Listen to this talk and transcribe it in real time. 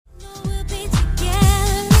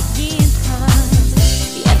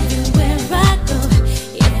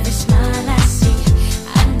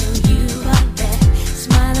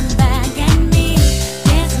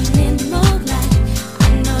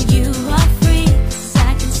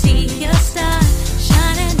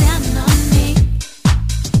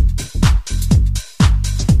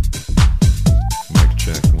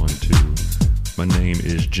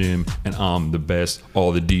Jim, and I'm the best.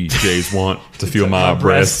 All the DJs want to feel my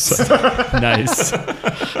breasts. Nice.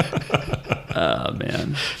 Oh,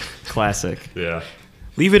 man. Classic. Yeah.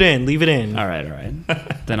 Leave it in. All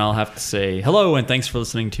right. Then I'll have to say hello and thanks for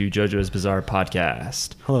listening to JoJo's Bizarre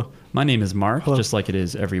Podcast. Hello. My name is Mark, Hello. just like it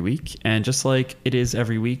is every week. And just like it is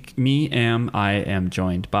every week, I am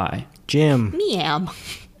joined by... Jim. I'm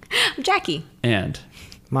Jackie. And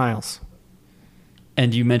Miles.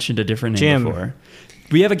 you mentioned a different name Jim. before.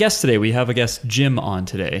 We have a guest today. We have a guest, Jim, on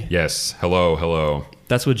today. Yes. Hello.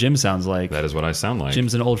 That's what Jim sounds like. That is what I sound like.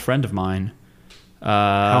 Jim's an old friend of mine.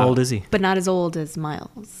 How old is he? But not as old as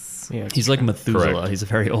Miles. Yeah, He's like Methuselah. Correct. He's a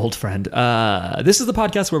very old friend. This is the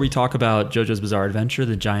podcast where we talk about JoJo's Bizarre Adventure,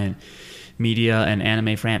 the giant media and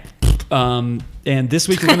anime fran. And this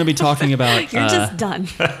week we're going to be talking about... You're just done.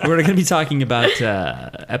 we're going to be talking about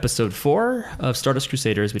episode 4 of Stardust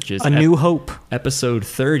Crusaders, which is A New Hope. episode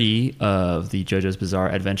 30 of the JoJo's Bizarre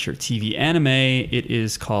Adventure TV anime. It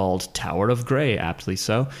is called Tower of Grey, aptly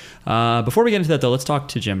so. Before we get into that, though, let's talk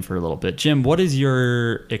to Jim for a little bit. Jim, what is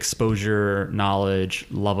your exposure, knowledge,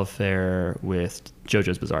 love affair with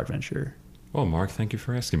JoJo's Bizarre Adventure? Well, Mark, thank you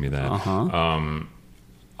for asking me that. Uh-huh.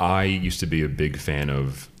 I used to be a big fan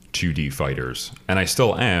of 2D fighters, and I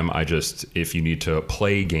still am. I just, if you need to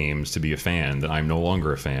play games to be a fan, then I'm no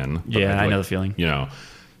longer a fan. But Yeah, I'd I know the feeling. You know,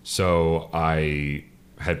 so I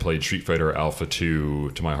had played Street Fighter Alpha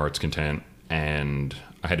 2 to my heart's content, and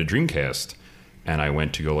I had a Dreamcast, and I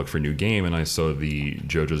went to go look for a new game, and I saw the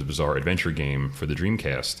JoJo's Bizarre Adventure game for the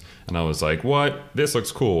Dreamcast, and I was like, what? This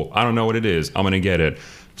looks cool. I don't know what it is. I'm going to get it.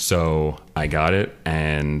 So I got it,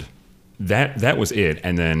 and that was it.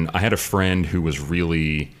 And then I had a friend who was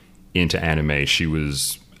really into anime. She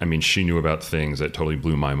knew about things that totally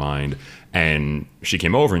blew my mind. And she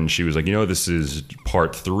came over and she was like, this is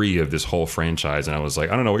part 3 of this whole franchise. And I was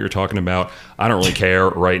like, I don't know what you're talking about. I don't really care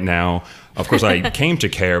right now. Of course, I came to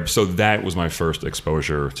care. So that was my first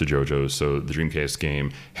exposure to JoJo. So the Dreamcast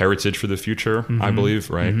game, Heritage for the Future, I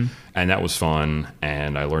believe, right? And that was fun.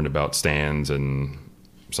 And I learned about stands, and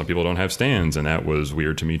some people don't have stands, and that was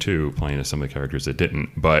weird to me too, playing as some of the characters that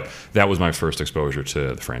didn't. But that was my first exposure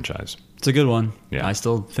to the franchise. It's a good one. Yeah. I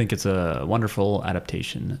still think it's a wonderful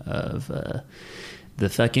adaptation of the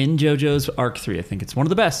fucking JoJo's Arc 3. I think it's one of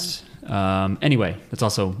the best. Anyway, that's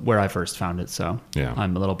also where I first found it, so Yeah.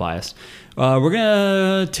 I'm a little biased. We're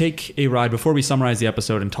going to take a ride. Before we summarize the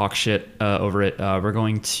episode and talk shit over it, we're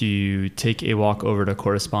going to take a walk over to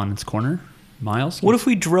Correspondence Corner. Miles? What if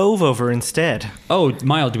we drove over instead? Oh,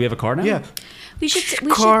 Miles, do we have a car now? Yeah. We should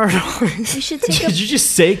noise. we should take Did you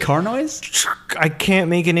just say car noise? I can't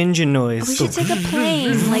make an engine noise. we should take a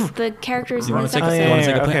plane like the characters in this Take episode. a, wanna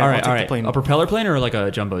take a yeah, plane? okay, All I'll right, take all the right. plane. A propeller plane or like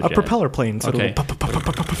a jumbo jet? A propeller plane. So Okay.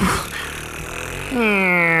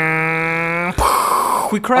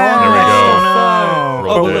 We crashed. There we go. Oh, no.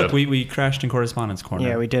 Roll Oh, dead. look, we crashed in Correspondence Corner.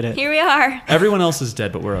 Yeah, we did it. Here we are. Everyone else is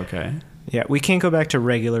dead, but we're okay. Yeah, we can't go back to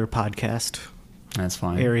regular podcast That's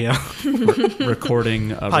fine. area. Recording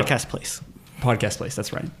Podcast place. Podcast place,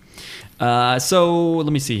 that's right. So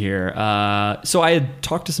let me see here. So I had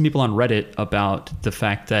talked to some people on Reddit about the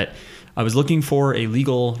fact that I was looking for a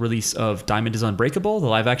legal release of Diamond is Unbreakable, the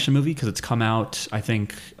live action movie, because it's come out, I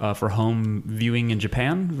think, for home viewing in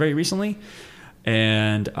Japan very recently.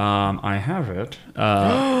 And I have it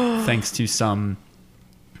thanks to some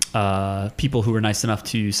people who were nice enough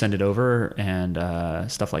to send it over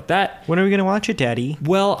and stuff like that. When are we going to watch it, Daddy?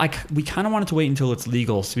 Well, we kind of wanted to wait until it's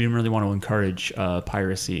legal, so we didn't really want to encourage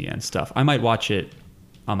piracy and stuff. I might watch it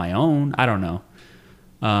on my own. I don't know.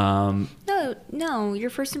 No, your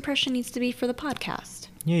first impression needs to be for the podcast.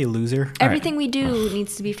 Yeah, you loser. Everything we do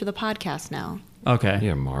needs to be for the podcast now. Okay.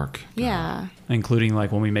 Yeah, Mark. Yeah. Including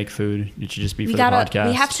like when we make food, it should just be for We the podcast.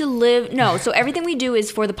 We have to live. No, so everything we do is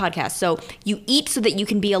for the podcast. So you eat so that you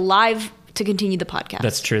can be alive to continue the podcast.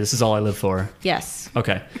 That's true. This is all I live for. Yes.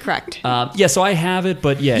 Okay. Correct. Yeah, so I have it,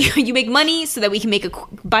 but yeah. You make money so that we can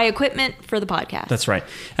buy equipment for the podcast. That's right.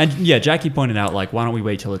 And yeah, Jackie pointed out, like, why don't we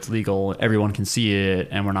wait till it's legal? Everyone can see it,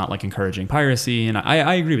 and we're not like encouraging piracy. And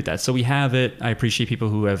I agree with that. So we have it. I appreciate people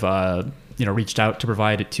who have reached out to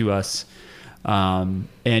provide it to us. And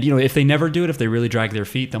if they never do it, if they really drag their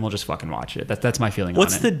feet, then we'll just fucking watch it. That's my feeling.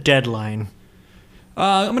 What's on it. the deadline?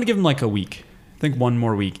 I'm gonna give them like a week. I think one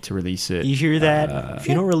more week to release it. You hear that? If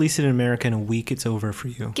you don't release it in America in a week, it's over for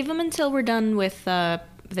you. Give them until we're done with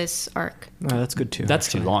this arc. Oh, that's good too.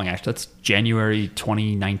 That's too long, actually. That's January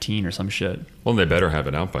 2019 or some shit. Well, they better have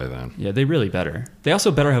it out by then. Yeah, they really better. They also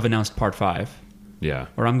better have announced part 5, Yeah.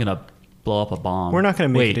 or I'm gonna blow up a bomb. We're not going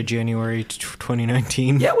to make Wait. it to January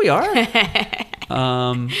 2019. Yeah, we are. Do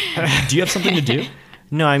you have something to do?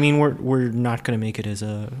 No, I mean we're not going to make it as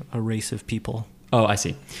a race of people. Oh, I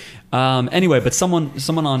see. Anyway, but someone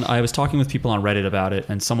I was talking with people on Reddit about it,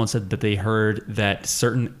 and someone said that they heard that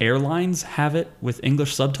certain airlines have it with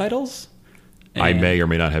English subtitles. I And- may or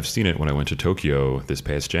may not have seen it when I went to Tokyo this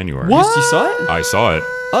past January. You saw it? I saw it.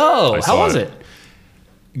 Oh, I how saw was it.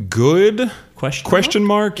 it? Good? Question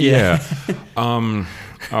mark? Yeah. Yeah.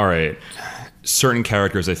 All right. Certain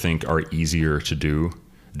characters I think are easier to do.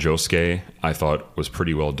 Josuke, I thought, was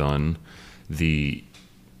pretty well done.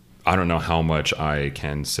 I don't know how much I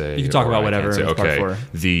can say. You can talk or about I whatever can't say. it's part Okay.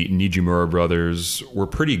 for. The Nijimura brothers were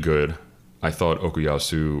pretty good. I thought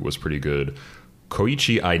Okuyasu was pretty good.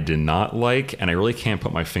 Koichi I did not like, and I really can't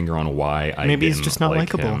put my finger on why I Maybe he's didn't just not like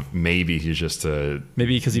likable. him. Maybe he's just a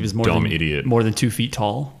Maybe because he was dumb idiot. more than 2 feet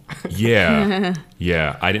tall. Yeah,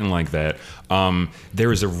 yeah, I didn't like that.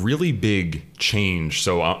 There is a really big change,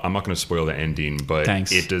 so I'm not going to spoil the ending, but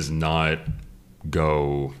Thanks. it does not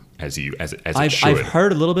go as it should. I've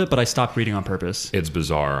heard a little bit, but I stopped reading on purpose. It's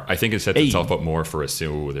bizarre. I think it sets Hey. itself up more for a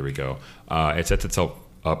sequel. There we go. It sets itself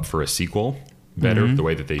up for a sequel better the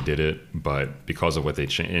way that they did it, but because of what they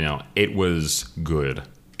changed, it was good.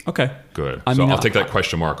 Okay. Good. I So mean, I'll take that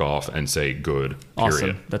question mark off and say good. Period.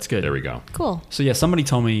 Awesome. That's good. There we go. Cool. So yeah, somebody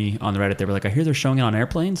told me on the Reddit, they were like, I hear they're showing it on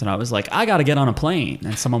airplanes, and I was like, I gotta get on a plane.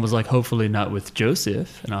 And someone was like, hopefully not with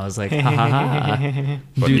Joseph, and I was like, ha ha ha.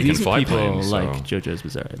 But Do you can these fly people planes, so- like JoJo's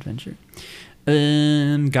Bizarre Adventure?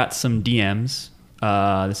 Got some DMs.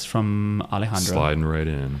 This is from Alejandro. Sliding right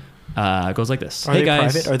in. It goes like this. Are Hey they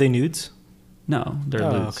guys. private? Are they nudes? No, they're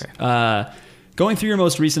Oh, lewds. okay. Going through your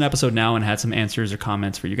most recent episode now and had some answers or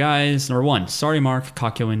comments for you guys. Number 1, sorry Mark,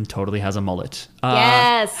 Kakyoin totally has a mullet.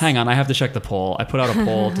 Yes. Hang on, I have to check the poll. I put out a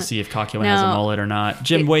poll to see if Kakyoin has a No. mullet or not.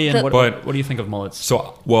 Jim, It- weigh in. the- What do you think of mullets?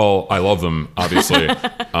 So, well, I love them, obviously.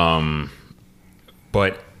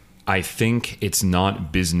 But I think it's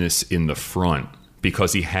not business in the front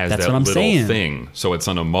because he has That's that what I'm little saying. thing. So it's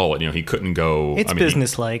on a mullet. He couldn't go. It's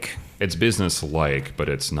business-like. It's business-like, but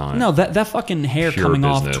it's not. No, that fucking hair Pure coming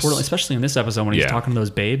business. off, twirling, especially in this episode when he's Yeah. talking to those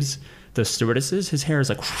babes, the stewardesses, his hair is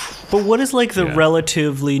like, But what is like the Yeah.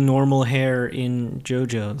 relatively normal hair in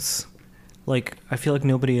JoJo's? Like, I feel like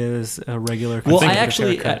nobody has a regular. well, I conservative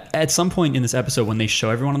actually, haircut. at some point in this episode, when they show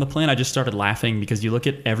everyone on the plane, I just started laughing because you look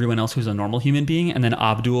at everyone else who's a normal human being, and then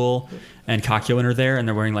Abdul and Kakyoin are there, and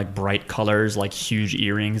they're wearing like bright colors, like huge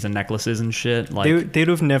earrings and necklaces and shit. Like, they'd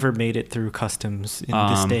have never made it through customs in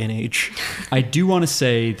this day and age. I do want to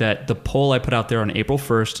say that the poll I put out there on April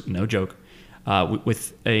 1st, no joke,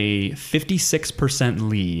 with a 56%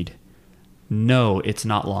 lead, no, it's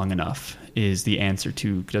not long enough, is the answer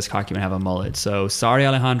to does Kakyoin have a mullet. So sorry,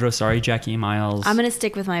 Alejandro. Sorry, Jackie Miles. I'm gonna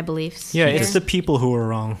stick with my beliefs. Yeah, here. it's the people who are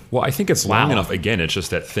wrong. Well, I think it's long Wow. enough. Again, it's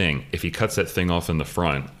just that thing. If he cuts that thing off in the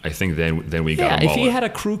front, I think then we got yeah, a if mullet. he had a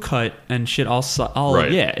crew cut and shit all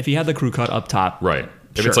Right. yeah, if he had the crew cut up top. right.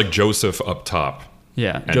 If Sure. it's like Joseph up top,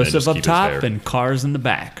 Yeah, then Joseph just up keep his top hair. and cars in the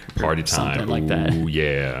back. or party time. Something like that. Ooh,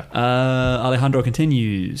 yeah. Alejandro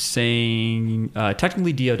continues saying,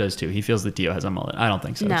 technically Dio does too. He feels that Dio has a mullet. I don't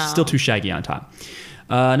think so. No. It's still too shaggy on top.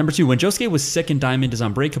 Number 2, when Josuke was sick and Diamond is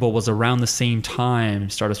Unbreakable was around the same time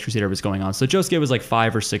Stardust Crusader was going on. So Josuke was like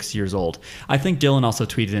 5 or 6 years old. I think Dylan also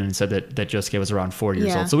tweeted in and said that Josuke was around 4 years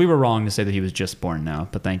Yeah. old. So we were wrong to say that he was just born now,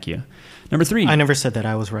 but thank you. Number 3. I never said that.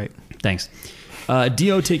 I was right. Thanks.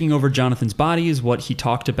 Dio taking over Jonathan's body is what he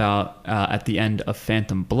talked about at the end of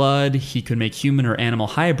Phantom Blood. He could make human or animal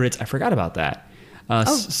hybrids. I forgot about that.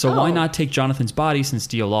 So why not take Jonathan's body since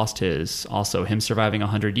Dio lost his? Also, him surviving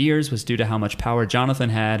 100 years was due to how much power Jonathan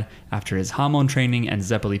had after his Hamon training and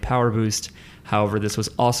Zeppeli power boost. However, this was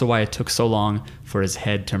also why it took so long for his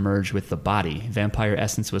head to merge with the body. Vampire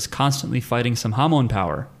Essence was constantly fighting some Hamon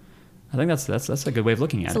power. I think that's a good way of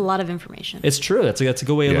looking at It's it. a lot of information. It's true. That's a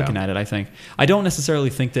good way of Yeah. looking at it, I think. I don't necessarily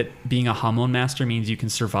think that being a Hamon master means you can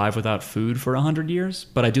survive without food for 100 years,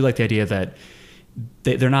 but I do like the idea that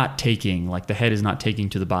they're not taking, like the head is not taking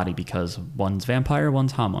to the body because one's vampire,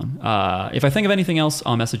 one's Hamon. If I think of anything else,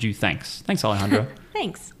 I'll message you. Thanks, Alejandro.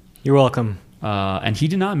 Thanks. You're welcome. And he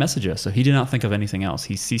did not message us, so he did not think of anything else.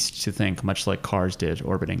 He ceased to think, much like cars did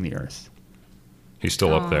orbiting the Earth. He's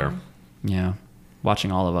still up there. Yeah,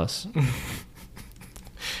 watching all of us.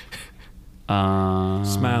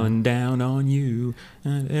 Smiling down on you,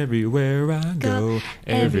 and everywhere I go,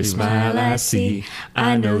 every smile I see,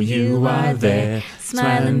 I know you are there,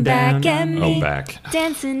 smiling back at me. Oh, back.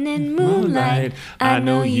 Dancing in moonlight, I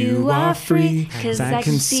know you are free, 'cause I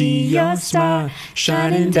can see your star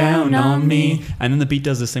shining down on me. And then the beat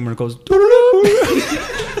does this thing where it goes.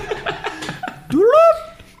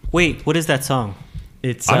 Wait, what is that song?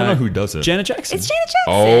 It's I don't know who does it. Janet Jackson. It's Janet Jackson.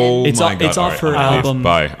 Oh It's my off- God! it's off All her right, album-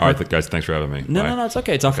 Bye. All right, guys. Thanks for having me. No, Bye. no, it's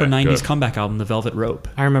okay. It's off her Okay, 90s good. comeback album, The Velvet Rope.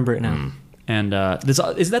 I remember it now. And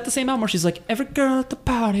is that the same album where she's like, every girl at the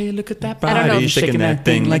party, look at that I don't know. body, shaking that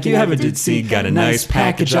thing like you ever did see. Got a nice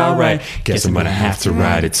package, all right. Guess I'm gonna have to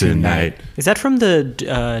ride it tonight. Is that from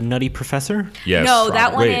the Nutty Professor? Yes. No,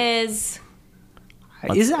 that one Wait. is.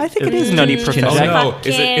 I think it is Nutty Oh Professor. no!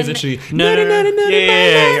 Fucking- Isn't she? No, no, no, no,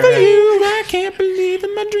 Yeah. I can't believe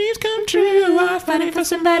that my dreams come true. I find it for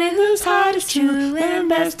somebody whose heart is true. And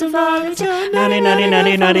best of all, it's your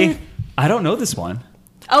Nutty. I don't know this one.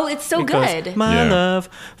 Oh, it's so It goes, good. My Yeah. love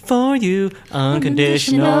for you,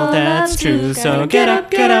 unconditional, Unconditional that's love true. too. So Gotta get up,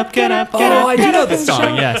 get up, get up, get Oh, up. I do know this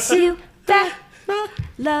song, yes. You that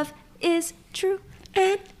love is true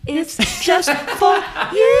and it's just for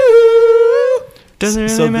you. Doesn't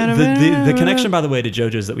really So matter. the connection, by the way, to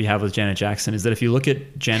JoJo's that we have with Janet Jackson is that if you look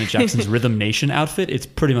at Janet Jackson's Rhythm Nation outfit, it's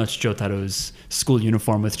pretty much Jotaro's school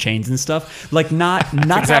uniform with chains and stuff. Like not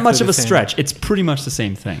that exactly much of the a same. stretch. It's pretty much the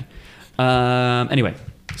same thing. Anyway,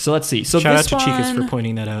 so let's see. So Shout out this to Chicas for one-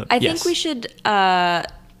 pointing that out. I Yes. think we should.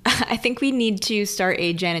 I think we need to start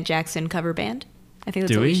a Janet Jackson cover band. I think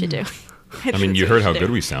that's Do what we we? should do. I mean, you heard how good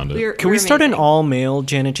we sounded. Can we start an all-male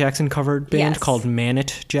Janet Jackson covered band Yes. called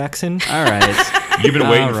Manet Jackson? All right. You've been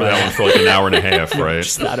waiting for that Alright. one for like an hour and a half, right?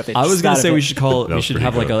 Just out of it. I was just gonna out of say it. we should That we was should pretty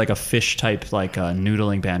have good. like a fish type like a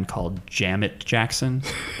noodling band called Jamit Jackson,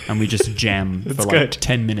 and we just jam for That's like good.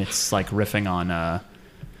 10 minutes, like riffing on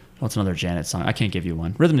what's another Janet song? I can't give you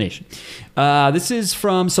one. Rhythm Nation. This is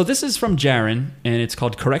from Jaren, and it's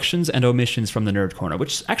called Corrections and Omissions from the Nerd Corner,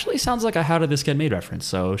 which actually sounds like a How Did This Get Made reference.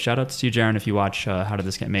 So shout out to you, Jaren, if you watch How Did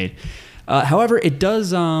This Get Made. However, it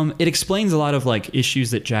does it explains a lot of like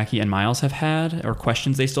issues that Jackie and Miles have had or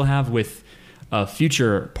questions they still have with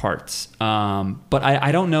future parts. But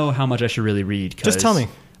I don't know how much I should really read. Just tell me.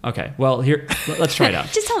 Okay. Well, here let's try it out.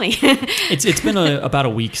 Just tell me. It's been about a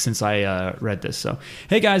week since I read this. So,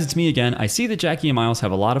 hey guys, it's me again. I see that Jackie and Miles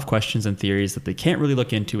have a lot of questions and theories that they can't really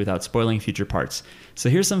look into without spoiling future parts. So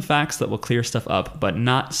here's some facts that will clear stuff up, but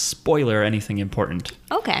not spoiler anything important.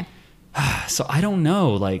 Okay. So I don't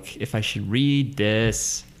know, like, if I should read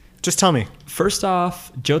this. Just tell me. First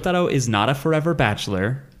off, Jotaro is not a forever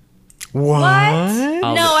bachelor. What?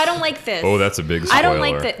 I'll- No, I don't like this. Oh, that's a big spoiler. I don't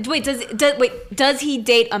like that. Wait, does he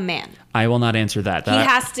date a man? I will not answer that. He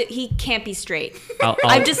has to. He can't be straight. I'll-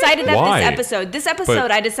 I've decided that Why? This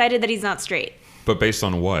episode, I decided that he's not straight. But based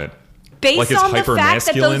on what? Based Like his on the fact that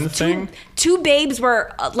hyper-masculine those thing? two babes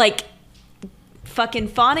were like fucking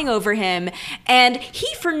fawning over him, and he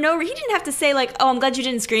didn't have to say like, "Oh, I'm glad you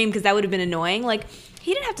didn't scream," because that would have been annoying. Like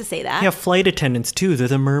he didn't have to say that. Yeah, flight attendants too. They're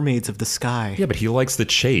the mermaids of the sky. Yeah, but he likes the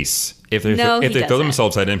chase. If they, No, if he they throw doesn't.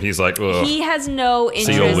 themselves at him, he's like, ugh. He has no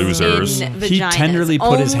See you interest losers. in vaginas. He tenderly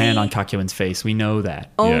put his hand on Only- Kakuin's face. We know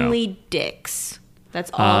that. Only dicks. That's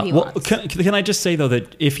all he well, wants. can I just say though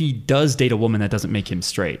that if he does date a woman, that doesn't make him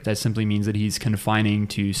straight. That simply means that he's confining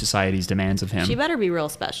to society's demands of him, She better be real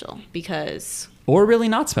special because or really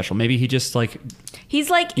not special. Maybe he just like he's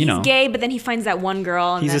like You he's know. gay, but then he finds that one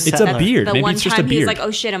girl. And He's a then It's a that- beard. The Maybe one it's just a time he's beard. like, "Oh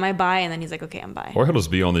shit, am I bi?" And then he's like, "Okay, I'm bi." Or he'll just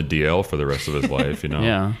be on the DL for the rest of his life, you know?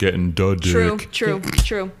 Yeah. Getting the dick.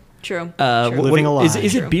 True. Living a lie. Is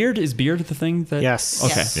True. it beard? Is beard the thing that? Yes.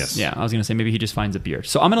 Okay. Yes. Yes. Yeah, I was gonna say maybe he just finds a beard.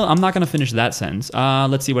 So I'm not gonna finish that sentence.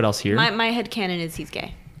 Let's see what else here. My headcanon is he's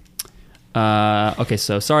gay. Okay,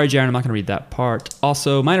 so sorry, Jaron, I'm not going to read that part.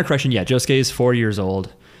 Also, minor correction, yeah, Josuke is 4 years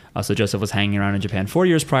old. So Joseph was hanging around in Japan 4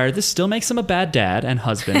 years prior. This still makes him a bad dad and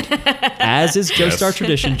husband, as is Joestar Yes.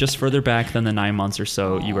 tradition, just further back than the 9 months or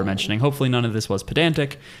so you were mentioning. Hopefully none of this was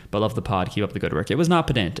pedantic, but love the pod. Keep up the good work. It was not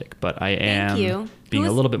pedantic, but I am you. being Who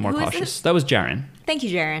a is- little bit more who is cautious. this? That was Jaron. Thank you,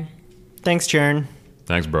 Jaron. Thanks, Jaren.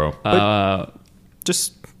 Thanks, bro.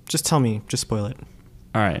 Just tell me. Just spoil it.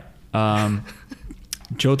 All right.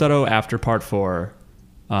 Jotaro, after part 4,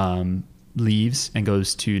 leaves and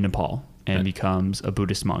goes to Nepal and becomes a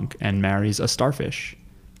Buddhist monk and marries a starfish.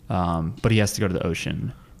 But he has to go to the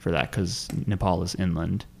ocean for that because Nepal is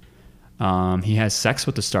inland. He has sex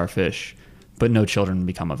with the starfish, but no children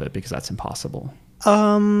become of it because that's impossible.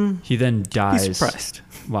 He then dies surprised.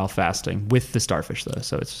 while fasting with the starfish, though,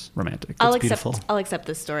 so it's romantic. I'll beautiful. accept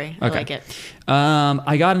this story. I Okay. like it.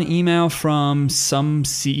 I got an email from some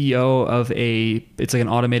CEO of it's like an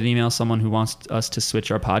automated email, someone who wants us to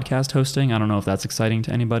switch our podcast hosting. I don't know if that's exciting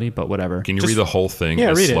to anybody, but whatever. Can you read the whole thing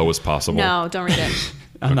Yeah, as read it. slow as possible? No, don't read it.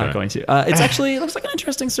 I'm not Okay. going to. It's actually, it looks like an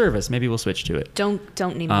interesting service. Maybe we'll switch to it. Don't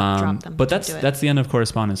name drop them. But Don't do it. that's the end of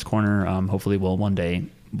Correspondence Corner. Hopefully we'll one day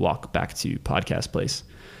walk back to Podcast Place.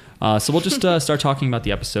 So we'll just start talking about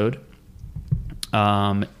the episode.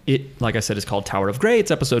 It, like I said, is called Tower of Grey.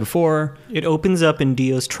 It's episode 4. It opens up in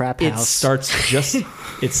Dio's trap It house. starts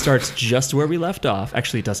just where we left off.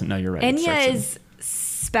 Actually, it doesn't know. You're right. It starts Enya in- is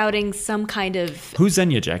spouting some kind of Who's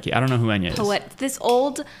Enya, Jackie? I don't know who Enya is. poet. This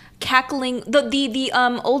old cackling,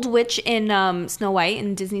 the old witch in Snow White,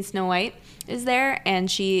 in Disney Snow White, is there, and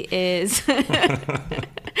she is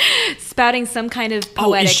spouting some kind of Oh,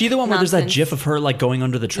 poetic is she the one where there's that nonsense. gif of her like going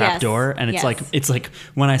under the trap Yes, door, and it's yes. like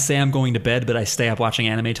when I say I'm going to bed, but I stay up watching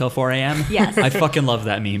anime till 4 a.m. Yes. I fucking love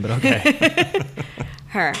that meme, but okay.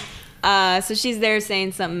 Her. So she's there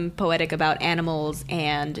saying something poetic about animals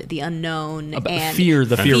and the unknown About and fear,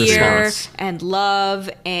 the fear response. and love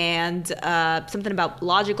and something about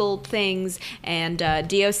logical things. And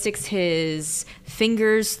Dio sticks his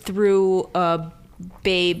fingers through a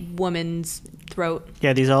babe woman's throat.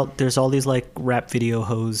 Yeah, there's all these like rap video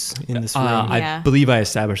hoes in this room. I Yeah. believe I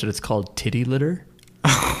established that it's called titty litter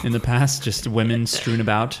in the past, just women strewn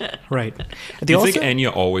about. Right. They Do you also, think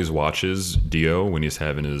Enya always watches Dio when he's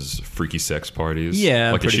having his freaky sex parties? Yeah,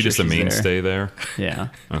 I'm like is pretty she sure just a she's there. mainstay there? Yeah.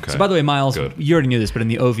 Okay. So by the way, Miles, Good. you already knew this, but in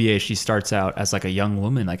the OVA, she starts out as like a young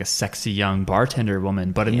woman, like a sexy young bartender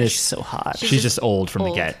woman. But in yeah, this, she's so hot. she's just old from the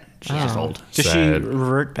old. get. She's just Oh. old. Does Sad. she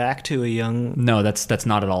revert back to a young? No, that's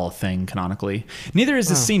not at all a thing canonically. Neither is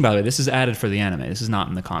this scene, by the way. This is added for the anime. This is not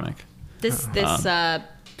in the comic. This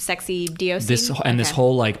sexy Dio scene? This and this Okay.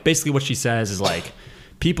 whole like basically what she says is like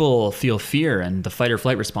people feel fear and the fight or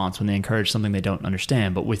flight response when they encourage something they don't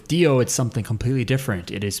understand. But with Dio, it's something completely different.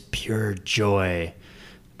 It is pure joy,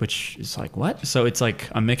 which is like what? So it's like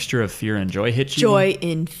a mixture of fear and joy hits you Joy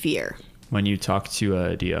in fear. when you talk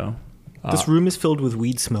to Dio. This room is filled with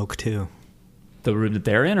weed smoke too. The room that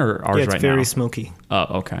they're in or ours Yeah, it's right very now? smoky.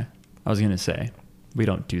 Oh, okay. I was gonna say we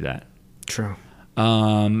don't do that. True.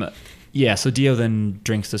 Yeah. So Dio then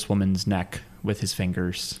drinks this woman's neck with his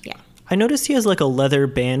fingers. Yeah. I noticed he has like a leather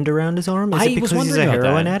band around his arm. Is I it was because he's wondering a about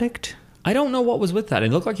heroin that. addict? I don't know what was with that.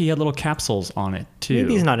 It looked like he had little capsules on it too.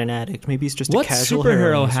 Maybe he's not an addict. Maybe he's just What a casual superhero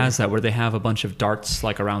heroin user. has that where they have a bunch of darts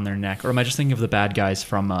like around their neck? Or am I just thinking of the bad guys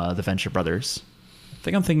from the Venture Brothers? I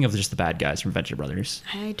think I'm thinking of just the bad guys from Venture Brothers.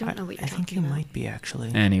 I don't know what you're I think talking it about. might be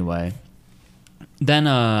actually. Anyway,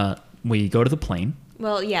 then we go to the plane.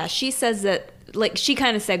 Well, yeah, she says that, like, she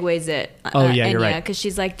kind of segues it. Oh, yeah, you're right. Because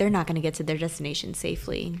she's like, they're not going to get to their destination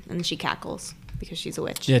safely. And she cackles because she's a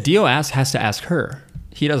witch. Yeah, Dio has to ask her.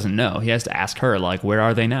 He doesn't know. He has to ask her, like, where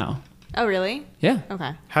are they now? Oh, really? Yeah.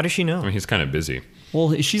 Okay. How does she know? I mean, he's kind of busy.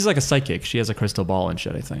 Well, she's like a psychic. She has a crystal ball and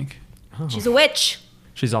shit, I think. She's a witch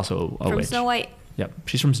She's also a from witch. Snow White. Yep,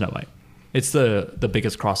 she's from Snow White. It's the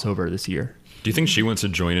biggest crossover this year. Do you think she wants to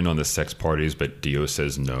join in on the sex parties, but Dio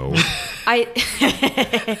says no?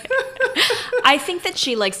 I think that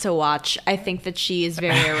she likes to watch. I think that she is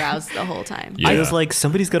very aroused the whole time. Yeah. I was like,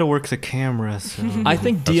 somebody's got to work the camera. So. I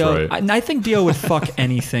think Dio. right. I think Dio would fuck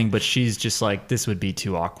anything, but she's just like, this would be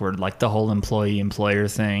too awkward. Like the whole employee-employer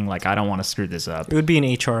thing. Like I don't want to screw this up. It would be an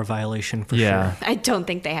HR violation for Yeah. sure. I don't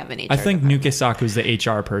think they have an HR. I think department. Nuke Saku's the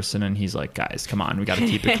HR person, and he's like, guys, come on, we got to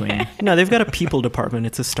keep it clean. No, they've got a people department.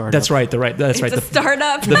 It's a startup. That's right. That's right. It's a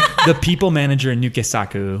startup. The people manager in Nuke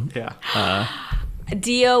Saku. Yeah.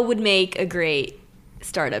 Dio would make a great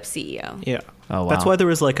startup CEO. Yeah. Oh, wow. That's why there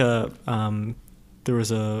was like a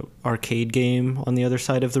arcade game on the other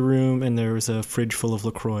side of the room, and there was a fridge full of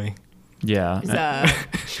LaCroix. Yeah. It's a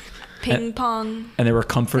ping pong. And there were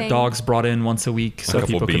comfort thing. dogs brought in once a week so a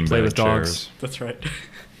couple people could play beanbag with dogs. chairs. That's right.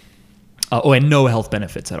 And no health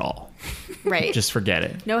benefits at all. Right. Just forget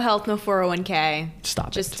it. No health, no 401k.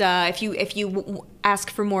 Stop Just it. if you ask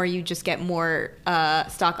for more, you just get more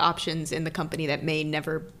stock options in the company that may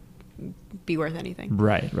never be worth anything.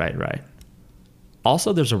 Right.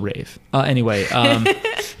 Also, there's a rave. Anyway,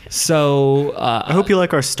 so I hope you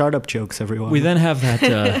like our startup jokes, everyone. we then have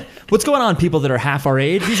that. What's going on, people that are half our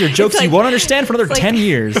age? These are jokes like- you won't understand for another it's like- 10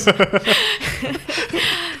 years.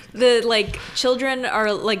 The children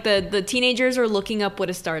are like the teenagers are looking up what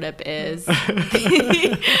a startup is.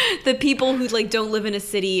 The people who don't live in a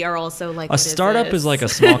city are also like, A what startup this? is like a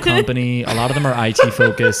small company. A lot of them are IT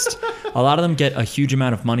focused. A lot of them get a huge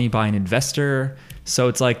amount of money by an investor. So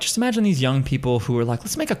it's like, just imagine these young people who are like,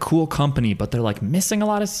 let's make a cool company, but they're like missing a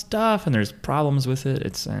lot of stuff and there's problems with it.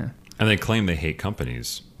 It's And they claim they hate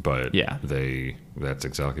companies, but Yeah. that's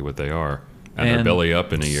exactly what they are. And they're And belly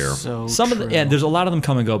up in a year. so some of true. the, there's a lot of them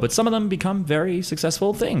come and go, but some of them become very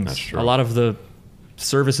successful things. That's true. A lot of the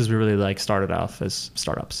services we really like started off as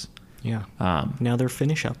startups. Yeah. Um, Now they're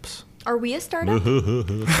finish ups. Are we a startup?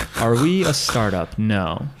 Are we a startup?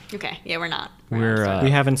 No. Okay, yeah, we're not. We're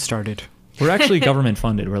We haven't started. We're actually government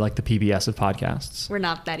funded. We're like the PBS of podcasts. We're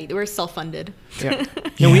not that either. We're self-funded. Yeah.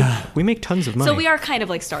 Yeah. We make tons of money. So we are kind of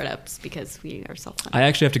like startups because we are self-funded. I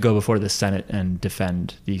actually have to go before the Senate and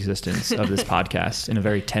defend the existence of this podcast in a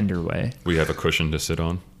very tender way. We have a cushion to sit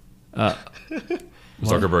on.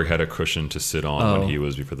 Zuckerberg had a cushion to sit on when he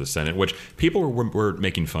was before the Senate, which people were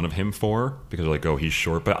making fun of him for because they're like, oh, he's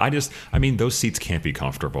short. But I mean, those seats can't be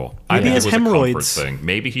comfortable. I Maybe think he has it was a comfort hemorrhoids. thing.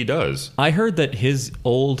 Maybe he does. I heard that his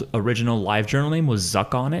old original live journal name was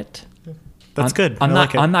Zuck on it. That's good. I'm I not.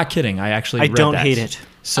 like it. I'm not kidding. I actually. I read don't that. hate it.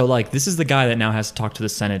 So like, this is the guy that now has to talk to the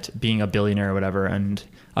Senate, being a billionaire or whatever. And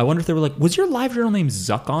I wonder if they were like, "Was your live journal name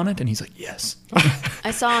Zuck on it?" And he's like, "Yes."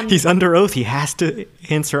 I saw on He's under oath. He has to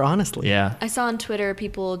answer honestly. Yeah. I saw on Twitter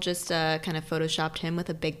people just kind of photoshopped him with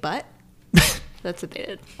a big butt. That's what they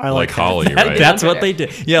did. I Like that. Holly, right? That's what they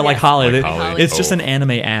did. Yeah, like Holly. Like They- Holly. It's just Oh. an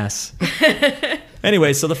anime ass.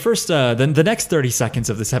 Anyway, so the first, the next 30 seconds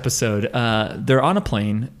of this episode, they're on a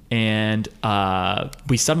plane, and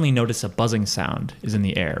we suddenly notice a buzzing sound is in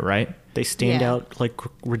the air, right? They stand Yeah. out like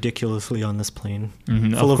ridiculously on this plane,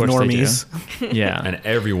 Mhm, full of course they do. normies. Yeah. And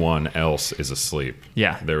everyone else is asleep.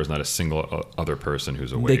 Yeah. There was not a single other person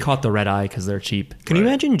who's awake. They caught the red eye because they're cheap. Can you Right.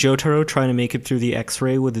 imagine Jotaro trying to make it through the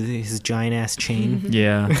X-ray with his giant ass chain,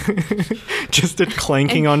 Yeah. just it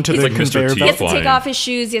clanking And onto he's the like Mr. conveyor T. He belt? has to take Flying. off his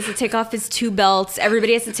shoes. He has to take off his 2 belts.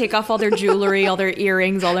 Everybody has to take off all their jewelry, all their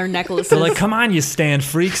earrings, all their necklaces. They're like, come on, you stand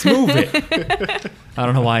freaks, move it. I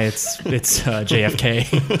don't know why it's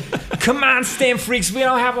JFK. Come on, stand freaks, we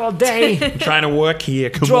don't have all day. I'm trying to work here.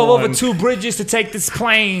 Come Drove on. over 2 bridges to take this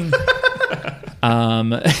plane.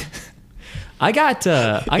 I got. Is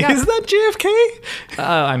that JFK?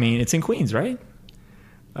 I mean, it's in Queens, right?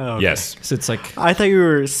 Oh, okay. Yes. So it's like. I thought you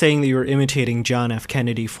were saying that you were imitating John F.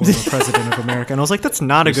 Kennedy, former president of America, and I was like, that's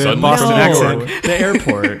not a good Suddenly Boston from accent. The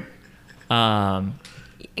airport.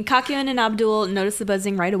 And Kakyoin and Abdul notice the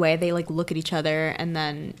buzzing right away. They like look at each other, and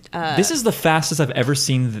then This is the fastest I've ever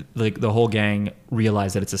seen the whole gang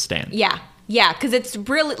realize that it's a stand. yeah, because it's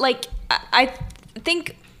really like I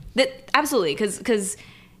think that absolutely because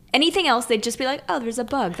anything else they'd just be like, oh, there's a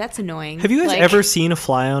bug. That's annoying. Have you guys Like, ever seen a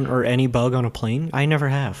fly on or any bug on a plane? I never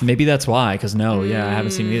have. Maybe that's why, because I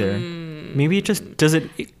haven't seen it either. Maybe it just is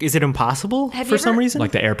it impossible Have for you some ever- reason?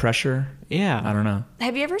 Like the air pressure. yeah. I don't know.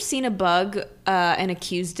 Have you ever seen a bug and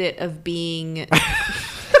accused it of being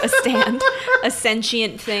a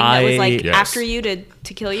sentient thing that was like Yes. after you to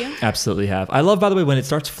kill you? Absolutely have. I love, by the way, when it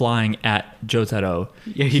starts flying at Jotaro.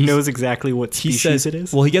 Yeah, he knows exactly what He species says, it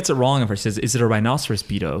is. well, he gets it wrong at first. He says, is it a rhinoceros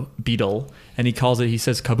beetle? And he calls it, he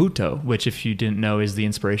says Kabuto, which, if you didn't know, is the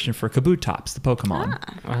inspiration for Kabutops, the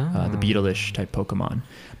Pokemon, the beetle-ish type Pokemon.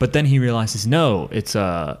 But then he realizes, no, it's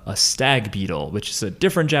a stag beetle, which is a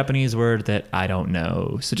different Japanese word that I don't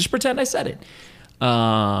know. So just pretend I said it.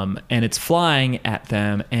 And it's flying at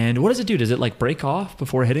them. And what does it do? Does it like break off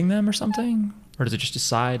before hitting them or something? Or does it just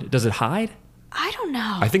decide? Does it hide? I don't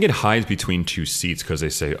know. I think it hides between 2 seats because they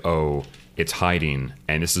say, oh, it's hiding.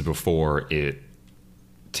 And this is before it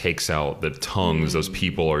takes out the tongues. Those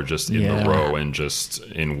people are just in Yeah. the row and just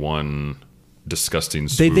in one disgusting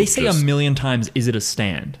They swoop. say just- a million times, is it a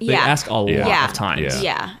stand? They Yeah. ask a lot Yeah. of times.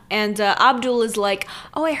 Yeah. And Abdul is like,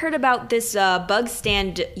 oh, I heard about this bug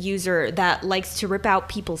stand user that likes to rip out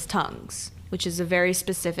people's tongues, which is a very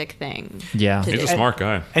specific thing. Yeah. to He's a do. smart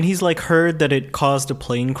guy. And he's like heard that it caused a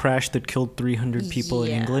plane crash that killed 300 people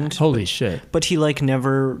in Yeah. England. Holy shit. But he like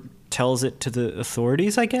never tells it to the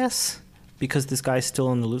authorities, I guess, because this guy's still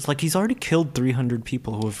on the loose. Like he's already killed 300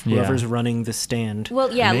 people whoever's running the stand.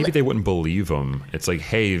 Well, yeah. Maybe they wouldn't believe him. It's like,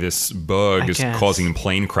 hey, this bug I is guess. causing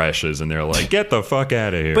plane crashes, and they're like, get the fuck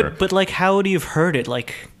out of here. But like, how would he have heard it?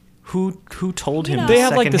 Like, who told him? know. the They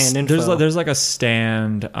have like this. secondhand info? There's like a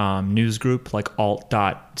stand news group, like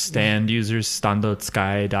alt.stand users,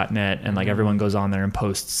 stand.sky.net, and like everyone goes on there and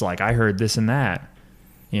posts like, I heard this and that.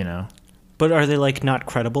 You know, But are they like not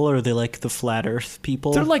credible, or are they like the flat Earth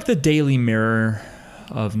people? they're like the Daily Mirror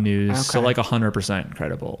of news, so Okay. like 100%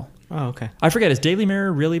 credible. oh, okay. I forget. Is Daily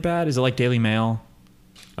Mirror really bad? Is it like Daily Mail?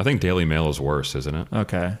 I think Daily Mail is worse, isn't it?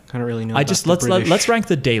 Okay. I don't really know. I about just the let's British. rank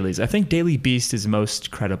the dailies. I think Daily Beast is most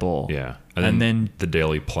credible. Yeah. and then the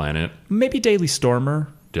Daily Planet. mayy Daily Stormer.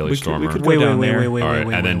 Daily We Stormer. could go Wait, down wait, there. wait, wait, All right,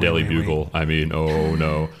 wait, and then wait, Daily wait. Bugle. I mean, oh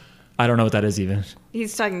no. I don't know what that is even.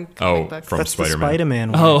 He's talking Oh, comic books. from That's the Spider-Man.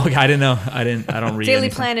 Spider-Man one. Oh, okay, I didn't know. I don't read. Daily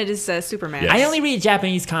anything. Planet is Superman. Yeah. I only read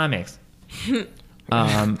Japanese comics.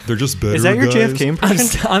 They're just better. Is that your guys. JFK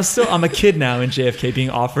impression? I'm a kid now in JFK being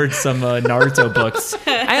offered some Naruto books.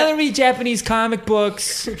 I only read Japanese comic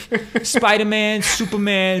books. Spider-Man,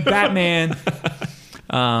 Superman, Batman.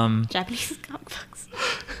 Japanese comic books.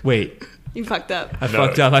 Wait, You fucked up. I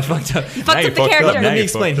fucked up. You fucked up the character. Let Now me you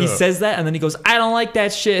explain. fucked He up. says that, and then he goes, "I don't like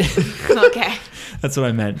that shit." Okay. That's what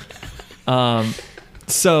I meant.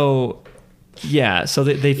 So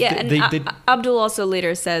they Abdul also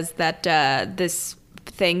later says that this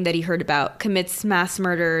thing that he heard about commits mass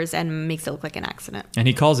murders and makes it look like an accident. and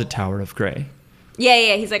he calls it Tower of Grey.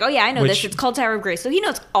 Yeah. He's like, oh yeah, I know Which- this. It's called Tower of Grace. So he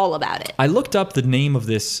knows all about it. I looked up the name of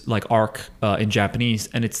this like arc in Japanese,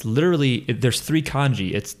 and it's literally there's 3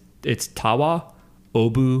 kanji. It's Tawa,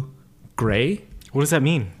 Obu, Grey. What does that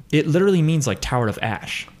mean? It literally means like Tower of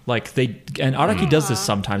Ash. Like and Araki does this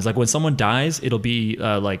sometimes. Like when someone dies, it'll be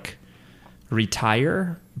like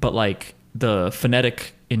retire, but like the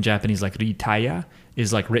phonetic in Japanese, like ritaya,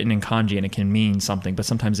 is like written in kanji and it can mean something, but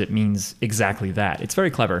sometimes it means exactly that. It's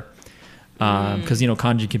very clever because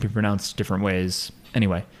kanji can be pronounced different ways.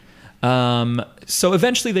 Anyway, so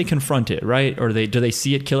eventually they confront it, right? Or do they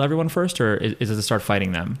see it kill everyone first, or does it start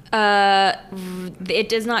fighting them? It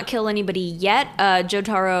does not kill anybody yet.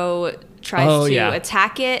 Jotaro tries to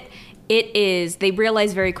attack it. They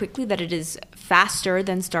realize very quickly that it is faster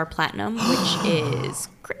than Star Platinum, which is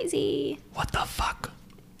crazy. What the fuck?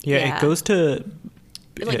 Yeah, it goes to...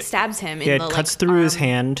 It like stabs him. Yeah, in the, it cuts like, through his arm.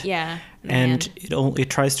 hand. Yeah. And it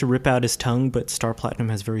tries to rip out his tongue, but Star Platinum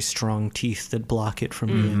has very strong teeth that block it from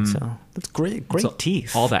doing so. That's great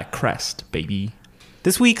teeth. All that crest, baby.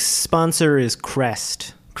 This week's sponsor is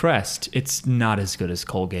Crest. Crest, it's not as good as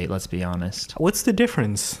Colgate, let's be honest. What's the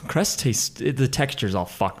difference? Crest tastes, the texture's all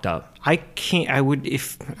fucked up. I can't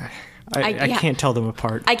tell them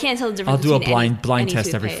apart. I can't tell the I'll difference. do a between blind any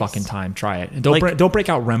test every toothpaste. fucking time. Try it. Don't break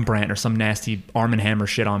out Rembrandt or some nasty Arm & Hammer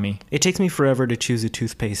shit on me. It takes me forever to choose a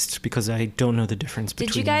toothpaste because I don't know the difference between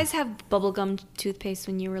Did you guys have bubblegum toothpaste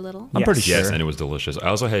when you were little? I'm pretty Yes. sure. Yes, and it was delicious. I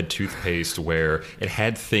also had toothpaste where it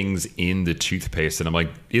had things in the toothpaste, and I'm like,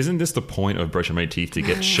 isn't this the point of brushing my teeth to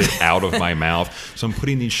get shit out of my mouth? So I'm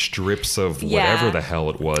putting these strips of whatever Yeah. the hell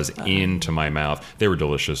it was into my mouth. They were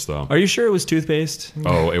delicious, though. Are you sure it was toothpaste?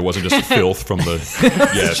 Oh, it wasn't just filth from the...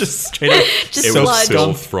 Yes. Just straight up. Just It blood. was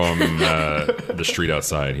filth from the street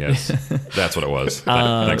outside, yes. That's what it was.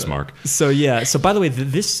 Thanks, Mark. So by the way,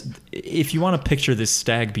 this, if you want to picture this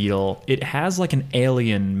stag beetle, it has like an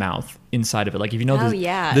alien mouth inside of it. Like if you know Oh, the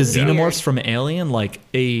yeah, the it's xenomorphs weird. from Alien, like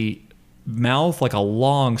a mouth, like a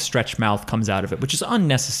long stretched mouth comes out of it, which is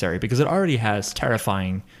unnecessary because it already has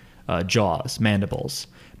terrifying jaws, mandibles.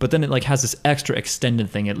 But then it like has this extra extended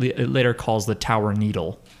thing. It later calls the Tower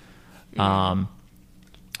Needle. So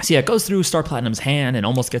yeah, it goes through Star Platinum's hand and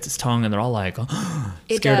almost gets its tongue, and they're all like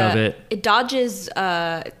scared of it. It dodges.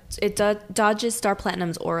 Dodges Star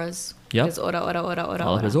Platinum's auras. Yep. It's aura.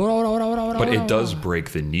 All it is, But it does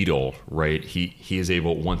break the needle, right? He is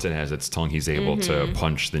able, once it has its tongue, he's able to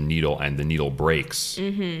punch the needle, and the needle breaks,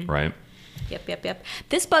 right? Yep.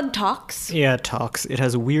 This bug talks. Yeah, it talks. It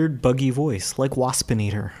has a weird, buggy voice, like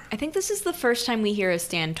Waspinator. I think this is the first time we hear a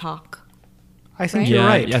stand talk. I think Right? you're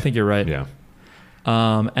right. Yeah, I think you're right. Yeah.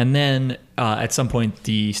 And then at some point,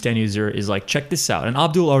 the stand user is like, check this out. And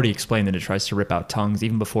Abdul already explained that it tries to rip out tongues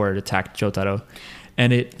even before it attacked Jotaro.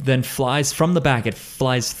 And it then flies from the back. It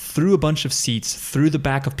flies through a bunch of seats, through the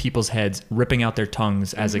back of people's heads, ripping out their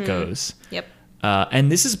tongues as it goes. Yep.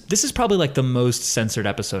 And this is probably like the most censored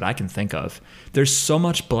episode I can think of. There's so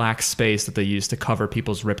much black space that they use to cover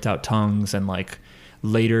people's ripped out tongues, and like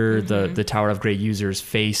later the Tower of Grey user's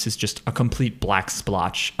face is just a complete black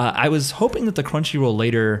splotch. I was hoping that the Crunchyroll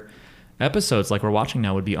later episodes, like we're watching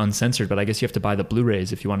now, would be uncensored, but I guess you have to buy the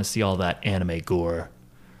Blu-rays if you want to see all that anime gore.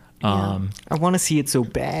 I want to see it so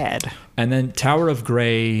bad. And then Tower of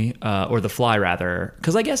Grey, or The Fly rather,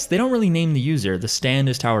 because I guess they don't really name the user. The stand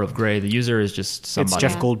is Tower of Grey. The user is just somebody. It's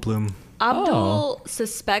Jeff Goldblum. Abdul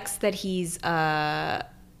suspects that he's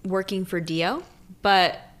working for Dio,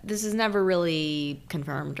 but this is never really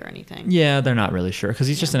confirmed or anything. Yeah, they're not really sure because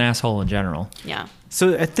he's just an asshole in general. Yeah.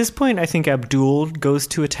 So at this point, I think Abdul goes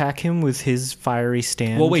to attack him with his fiery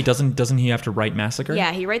stand. Well, wait, doesn't he have to write Massacre?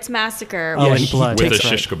 Yeah, he writes Massacre. Oh, Yeah, and he blood. With the takes-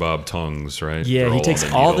 shish kebab tongues, right? Yeah, They're he takes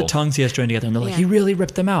on all the needle. tongues he has joined together, and they're like, Yeah. he really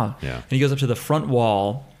ripped them out. Yeah. And he goes up to the front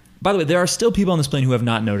wall. By the way, there are still people on this plane who have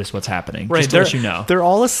not noticed what's happening. Right, Just to let you know. They're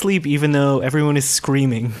all asleep, even though everyone is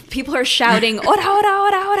screaming. People are shouting, ora, ora,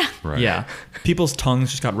 ora, ora. Right. Yeah. People's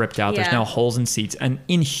tongues just got ripped out. There's Yeah. now holes in seats. And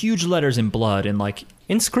in huge letters in blood, in like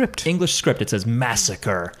In script. English script, it says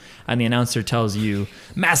massacre. And the announcer tells you,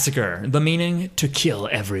 massacre, the meaning to kill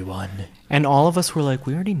everyone. And all of us were like,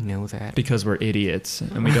 we already know that. Because we're idiots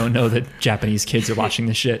and we don't know that Japanese kids are watching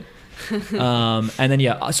this shit. And then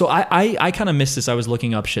so I kind of missed this. I was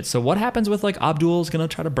looking up shit. So what happens with like Abdul's gonna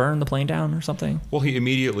try to burn the plane down or something? Well, he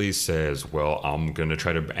immediately says, well, I'm gonna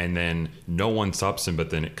try to, and then no one stops him, but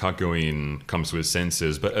then Kakyoin comes to his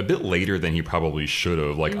senses, but a bit later than he probably should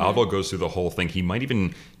have. Like Avo goes through the whole thing. He might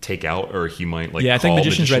even take out, or he might like, I think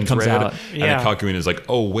Magician's Red comes out. And then Kakyoin is like,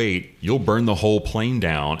 oh wait, you'll burn the whole plane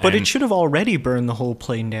down. But it should have already burned the whole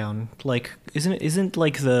plane down. Like, isn't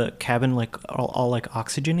like the cabin like all like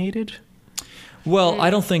oxygenated? Well, I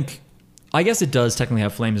don't think. I guess it does technically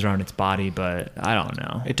have flames around its body, but I don't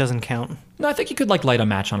know. It doesn't count. No, I think you could like light a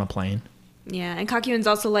match on a plane. Yeah, and Kakyoin's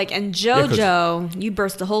also like, and JoJo, you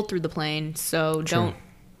burst a hole through the plane, so don't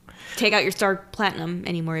take out your Star Platinum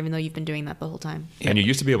anymore, even though you've been doing that the whole time. And you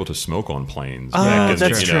used to be able to smoke on planes.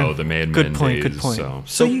 That's true. The Mad Men Good point. days, Good point.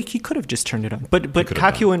 So he could have just turned it on. But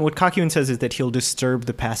Kakyoin, what Kakyoin says is that he'll disturb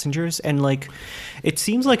the passengers, and like, it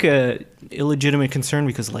seems like a illegitimate concern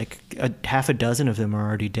because like half a dozen of them are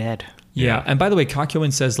already dead. Yeah, and by the way,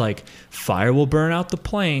 Kakyoin says like, fire will burn out the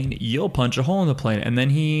plane, you'll punch a hole in the plane, and then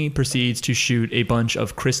he proceeds to shoot a bunch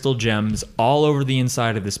of crystal gems all over the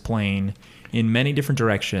inside of this plane in many different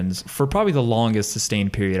directions for probably the longest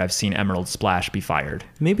sustained period I've seen Emerald Splash be fired.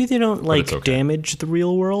 Maybe they don't like damage the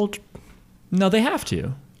real world. No, they have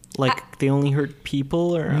to. Like they only hurt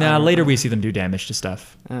people, or later we see them do damage to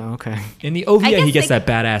stuff. Oh, okay. In the OVA, he gets that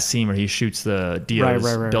badass scene where he shoots the Dio's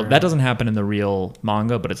build. Right. That doesn't happen in the real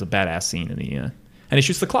manga, but it's a badass scene in the. And he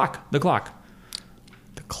shoots the clock. The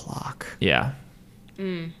clock. Yeah.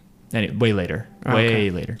 Anyway, way later. Way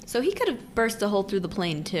later. So he could have burst a hole through the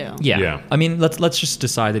plane too. Yeah. I mean, let's just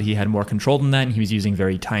decide that he had more control than that, and he was using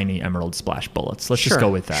very tiny Emerald Splash bullets. Let's just go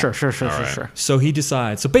with that. Sure. So he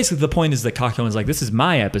decides. So basically, the point is that Kakyoin is like, "This is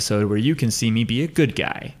my episode where you can see me be a good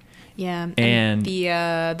guy." Yeah. And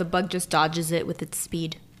the bug just dodges it with its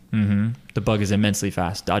speed. Mm-hmm. The bug is immensely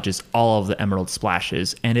fast, dodges all of the Emerald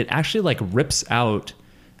Splashes, and it actually like rips out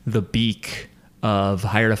the beak of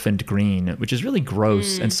Hierophant Green, which is really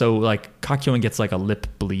gross. And so like Kakyoin gets like a lip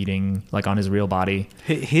bleeding like on his real body.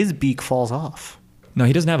 His beak falls off. No,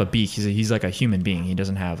 he doesn't have a beak. He's like a human being. He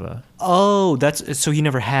doesn't have a... Oh, that's... So he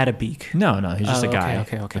never had a beak. No, he's just a guy.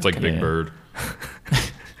 Okay. It's like Big Bird.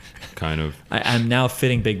 Kind of. I'm now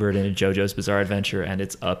fitting Big Bird into JoJo's Bizarre Adventure, and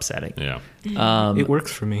it's upsetting. Yeah. It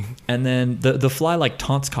works for me. And then the fly like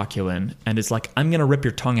taunts Kakyoin and is like, I'm going to rip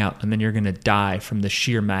your tongue out, and then you're going to die from the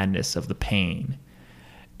sheer madness of the pain.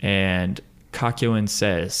 And Kakyoin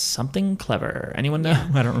says something clever. Anyone know?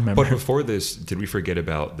 I don't remember. But before this, did we forget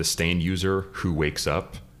about the stand user who wakes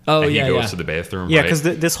up? Oh, and he goes to the bathroom. Yeah, because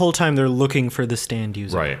this whole time they're looking for the stand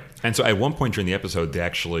user. Right. And so at one point during the episode, they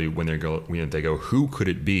actually, when they go, who could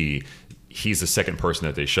it be? He's the second person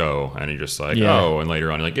that they show, and you're just like, oh, and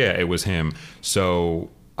later on, you're like, yeah, it was him. So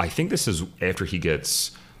I think this is after he gets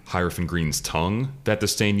Hierophant Green's tongue that the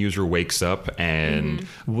stain user wakes up and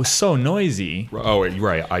was so noisy. Oh,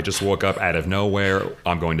 right. I just woke up out of nowhere.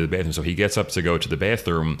 I'm going to the bathroom. So he gets up to go to the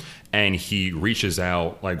bathroom, and he reaches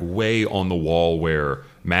out like way on the wall where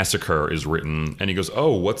Massacre is written, and he goes,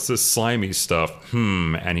 oh, what's this slimy stuff?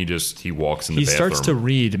 And he walks in the bathroom. He starts to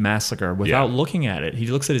read Massacre without looking at it. He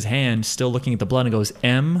looks at his hand, still looking at the blood, and goes,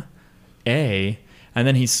 M-A, and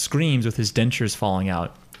then he screams with his dentures falling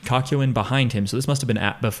out. Kakyoin behind him, so this must have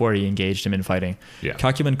been before he engaged him in fighting. Yeah.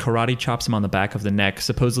 Kakyoin karate chops him on the back of the neck,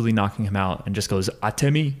 supposedly knocking him out, and just goes,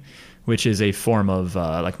 Atemi, which is a form of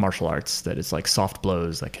like martial arts that is like soft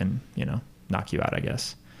blows that can, knock you out, I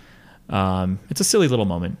guess. It's a silly little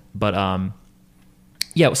moment, but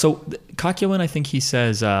so Kakyoin, I think he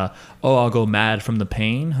says, I'll go mad from the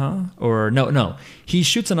pain, huh? Or no. He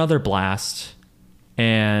shoots another blast,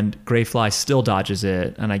 and Greyfly still dodges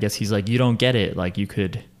it, and I guess he's like, you don't get it, like you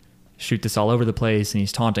could shoot this all over the place, and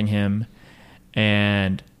he's taunting him,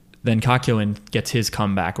 and then Kakyoin gets his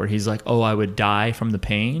comeback where he's like, I would die from the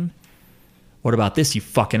pain. What about this, you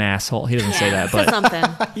fucking asshole? He doesn't say that, but something.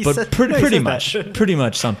 But pretty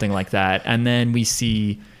much something like that. And then we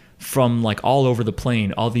see from like all over the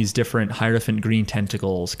plane, all these different Hierophant Green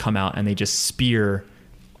tentacles come out, and they just spear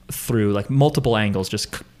through like multiple angles,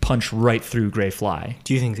 just punch right through Greyfly.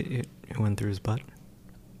 Do you think it went through his butt?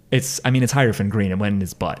 It's Hierophant Green. It went in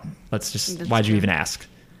his butt. Why'd you even ask?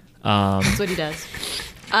 That's what he does.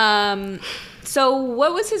 So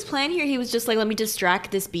what was his plan here? He was just like, let me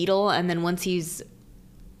distract this beetle, and then once he's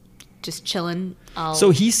just chilling, I'll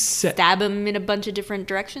stab him in a bunch of different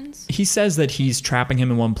directions. He says that he's trapping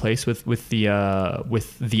him in one place with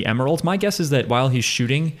the emerald. My guess is that while he's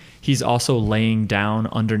shooting, he's also laying down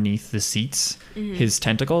underneath the seats his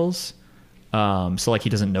tentacles. So like he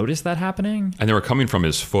doesn't notice that happening. And they were coming from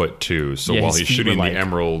his foot too. So Yeah, while his he's feet shooting were the like-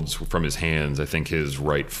 emeralds from his hands, I think his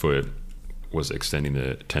right foot was extending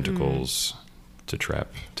the tentacles to trap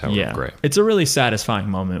Tower of Grey. It's a really satisfying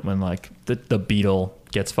moment when like the beetle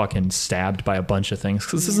gets fucking stabbed by a bunch of things,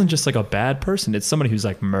 because this isn't just like a bad person, it's somebody who's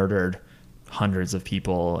like murdered hundreds of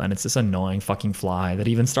people, and it's this annoying fucking fly that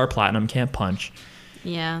even Star Platinum can't punch.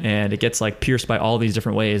 Yeah. And it gets like pierced by all these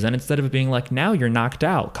different ways, and instead of it being like, now you're knocked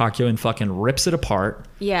out, Kakyoin fucking rips it apart.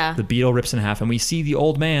 Yeah. The beetle rips in half, and we see the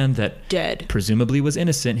old man that Dead. presumably was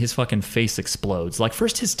innocent, his fucking face explodes. Like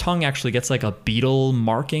first his tongue actually gets like a beetle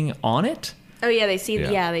marking on it. Oh yeah, they see.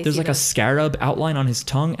 Yeah. Yeah, they There's see like a scarab outline on his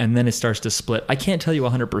tongue, and then it starts to split. I can't tell you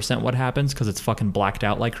 100% what happens because it's fucking blacked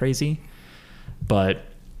out like crazy. But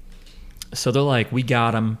so they're like, we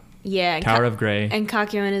got him. Yeah, and Tower of Grey. And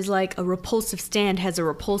Kakyoin is like, a repulsive stand has a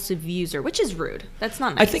repulsive user, which is rude. That's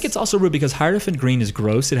not nice. I think it's also rude because Hierophant Green is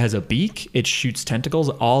gross. It has a beak. It shoots tentacles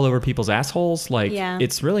all over people's assholes. Like, Yeah.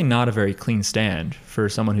 it's really not a very clean stand for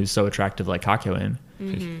someone who's so attractive like Kakyoin.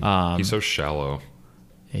 He's so shallow.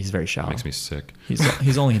 He's very shallow. Makes me sick.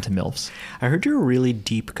 He's only into MILFs. I heard you're a really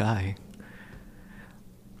deep guy.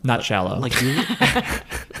 Not shallow. Like you.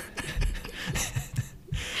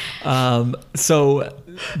 So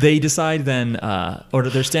they decide then, or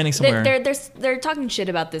they're standing somewhere. They're talking shit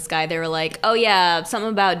about this guy. They were like, oh yeah, something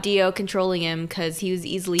about Dio controlling him because he was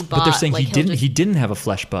easily bought. But they're saying like, he didn't have a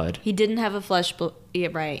flesh bud. He didn't have a flesh. Yeah,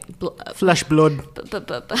 right. Flesh blood.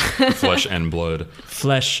 Flesh and blood.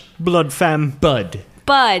 Flesh Blood fam. bud.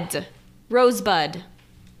 Bud, rosebud.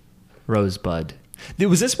 Rosebud.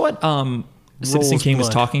 Was this what Citizen Rose Kane was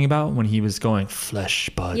blood. talking about when he was going flesh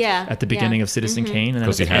bud Yeah, at the beginning yeah. of Citizen Kane? And then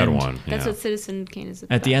Because at he the had end- one. That's Yeah. what Citizen Kane is.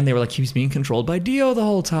 At the end, they were like, he was being controlled by Dio the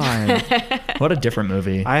whole time. What a different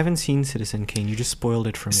movie. I haven't seen Citizen Kane. You just spoiled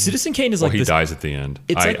it for me. Citizen Kane is Well, like he this. dies at the end.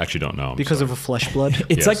 It's I like- actually don't know. I'm because sorry. of a flesh blood.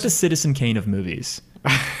 It's Yes. like the Citizen Kane of movies.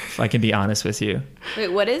 If I can be honest with you. Wait,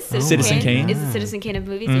 what is Citizen Kane? Is the Citizen Kane of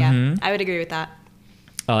movies? Yeah, I would agree with that.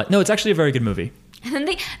 No, it's actually a very good movie. And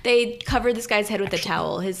then they covered this guy's head with a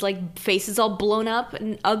towel. His like face is all blown up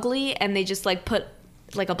and ugly, and they just like put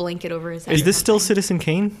like a blanket over his head. Is or this still something. Citizen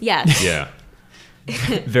Kane? Yes. Yeah.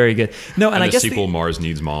 Very good. No, and And I the guess sequel, Mars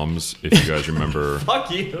Needs Moms, if you guys remember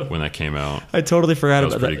fuck you. when that came out. I totally forgot That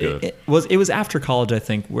was about pretty that. good. It was after college, I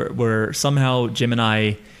think, where somehow Jim and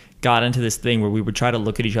I got into this thing where we would try to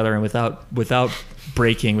look at each other and without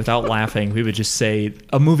breaking, without laughing, we would just say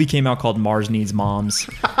a movie came out called Mars Needs Moms.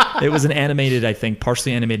 It was an animated, I think,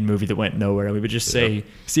 partially animated movie that went nowhere. And we would just say,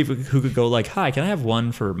 see if who could go like, hi, can I have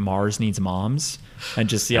one for Mars Needs Moms? And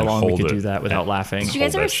just see how And long we hold could it. do that without laughing. Did you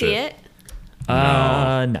guys Hold ever that see shit. it?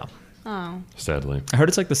 No. Oh. Sadly. I heard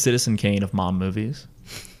it's like the Citizen Kane of mom movies.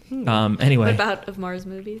 Anyway, What about of Mars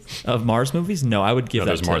movies? of Mars movies? No, I would give No, that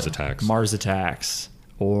there's to Mars Attacks. Mars Attacks.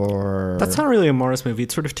 Or That's not really a Mars movie.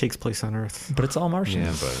 It sort of takes place on Earth. but it's all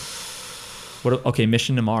Martians. Yeah, but What? Okay,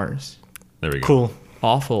 Mission to Mars. there we go. Cool.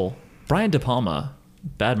 Awful. Brian De Palma,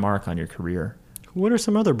 bad mark on your career. What are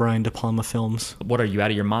some other Brian De Palma films? What are you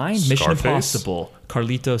out of your mind? Mission Scarface? Impossible,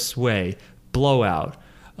 Carlitos Way, Blowout,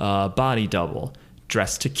 Body Double,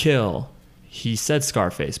 Dress to Kill. He said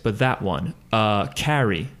Scarface, but that one.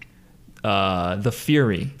 Carrie, The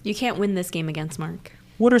Fury. You can't win this game against Mark.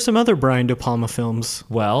 What are some other Brian De Palma films?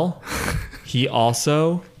 Well, he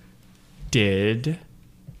also did.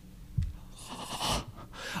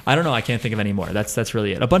 I don't know. I can't think of any more. That's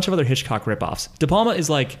really it. A bunch of other Hitchcock ripoffs. De Palma is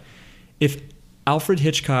like if Alfred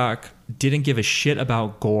Hitchcock didn't give a shit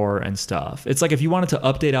about gore and stuff. It's like if you wanted to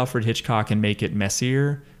update Alfred Hitchcock and make it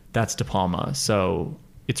messier, that's De Palma. So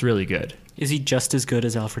it's really good. Is he just as good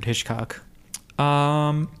as Alfred Hitchcock?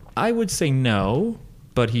 I would say no,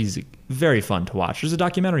 but he's very fun to watch. There's a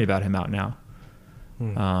documentary about him out now.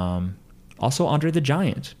 Also, Andre the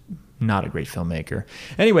Giant. Not a great filmmaker.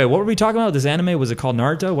 Anyway, what were we talking about? This anime, was it called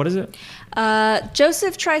Naruto? What is it?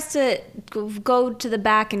 Joseph tries to go to the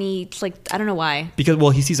back, and he's like, I don't know why. Because, well,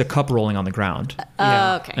 he sees a cup rolling on the ground.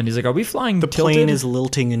 Yeah. Okay. And he's like, are we flying The tilted? plane is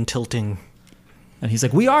lilting and tilting. And he's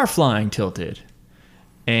like, we are flying tilted.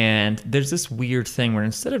 And there's this weird thing where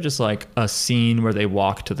instead of just like a scene where they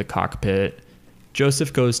walk to the cockpit,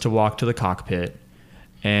 Joseph goes to walk to the cockpit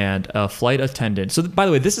and a flight attendant. So by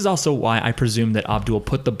the way, this is also why I presume that Abdul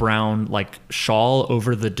put the brown like shawl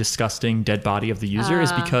over the disgusting dead body of the user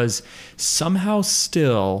is because somehow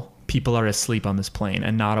still people are asleep on this plane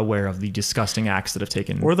and not aware of the disgusting acts that have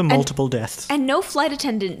taken. Or the multiple deaths. And no flight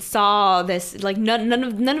attendant saw this. Like none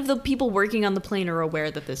of the people working on the plane are aware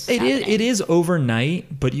that this is happening. It is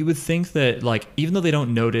overnight, but you would think that, like, even though they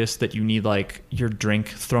don't notice that you need, like, your drink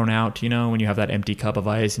thrown out, you know, when you have that empty cup of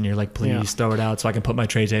ice and you're like, please throw it out so I can put my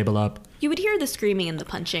tray table up. You would hear the screaming and the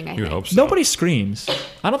punching, I think. hope so. Nobody screams.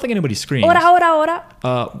 I don't think anybody screams. Ora, ora,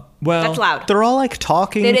 ora. Well, That's loud. They're all like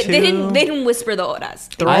talking They to... didn't whisper the horas.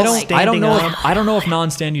 They're all standing up. I don't know if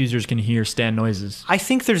non-stand users can hear stand noises. I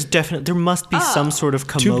think there must be some sort of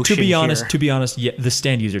commotion To be honest, here. yeah, the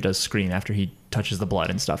stand user does scream after he touches the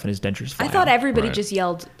blood and stuff, and his dentures fly I thought out. everybody Right. just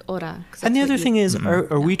yelled ora. And the other thing is,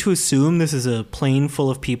 are we to assume this is a plane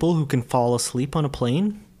full of people who can fall asleep on a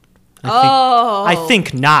plane? I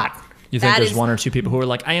think not. You think That there's is- one or two people who are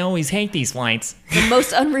like, I always hate these flights. The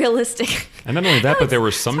most unrealistic. And not only that, but there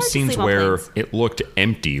were some hard to scenes sleep on where planes. it looked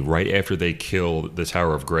empty right after they killed the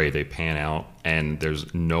Tower of Grey. They pan out and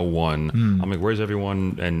there's no one. I'm like, where's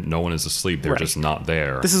everyone? And no one is asleep. They're Right. just not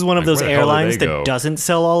there. This is one of Like, those where the hell did airlines they that go? doesn't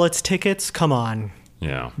sell all its tickets. Come on.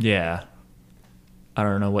 Yeah. Yeah. I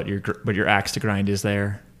don't know what your axe to grind is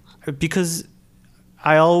there. Because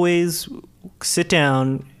I always sit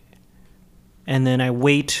down and then I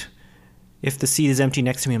wait. If the seat is empty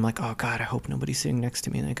next to me, I'm like, oh God, I hope nobody's sitting next to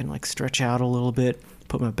me. And I can like stretch out a little bit,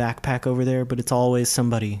 put my backpack over there, but it's always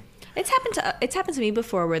somebody. It's happened to me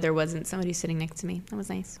before where there wasn't somebody sitting next to me. That was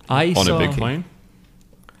nice. I On saw, a big plane?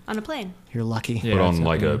 On a plane. You're lucky. Yeah, But on it's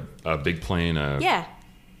like not- a big plane, Yeah.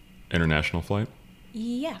 international flight?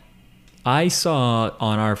 Yeah. I saw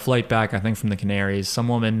on our flight back, I think from the Canaries, some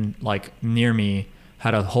woman like near me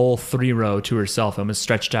had a whole 3-row to herself and was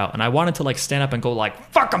stretched out. And I wanted to like stand up and go like,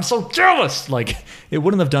 fuck, I'm so jealous. Like it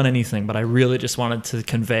wouldn't have done anything, but I really just wanted to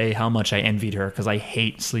convey how much I envied her because I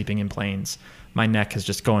hate sleeping in planes. My neck is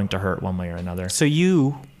just going to hurt one way or another. So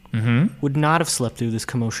you would not have slept through this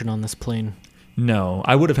commotion on this plane. No,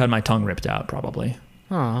 I would have had my tongue ripped out probably.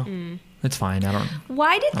 Aw. It's fine. I don't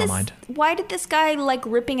Why mind. did this guy like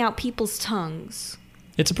ripping out people's tongues?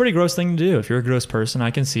 It's a pretty gross thing to do. If you're a gross person, I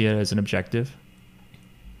can see it as an objective.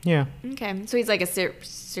 Yeah. Okay, so he's like a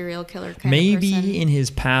serial killer kind Maybe of person. in his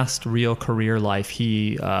past real career life,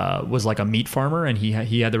 he was like a meat farmer, and he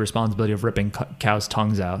had the responsibility of ripping cows'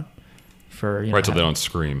 tongues out. For Right, so they don't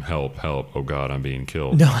scream, help, help, oh God, I'm being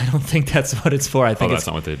killed. No, I don't think that's what it's for. I think that's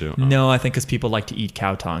not what they do? Oh. No, I think because people like to eat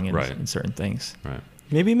cow tongue in, Right. in certain things. Right.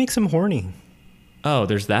 Maybe it makes him horny. Oh,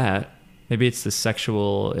 there's that. Maybe it's the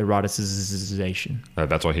sexual eroticization.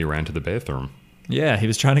 That's why he ran to the bathroom. Yeah, he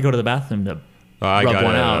was trying to go to the bathroom to I rub gotta,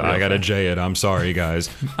 one out. I gotta J it. I'm sorry, guys.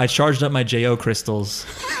 I charged up my JO crystals.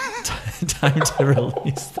 Time to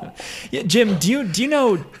release them. Yeah, Jim, do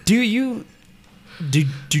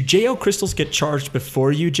JO crystals get charged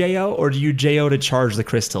before you JO, or do you JO to charge the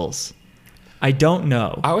crystals? I don't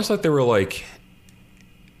know. I always thought they were like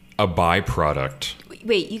a byproduct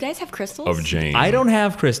Wait, you guys have crystals? of Jane. I don't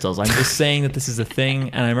have crystals. I'm just saying that this is a thing,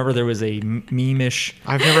 and I remember there was a meme-ish.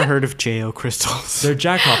 I've never heard of J.O. crystals. They're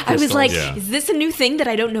jack-off I crystals. was like, Yeah. is this a new thing that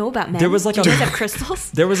I don't know about men? There was like Do a- you guys have crystals?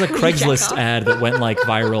 There was a Where you jack Craigslist off? ad that went like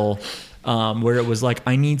viral, where it was like,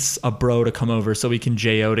 I need a bro to come over so we can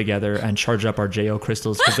JO together and charge up our JO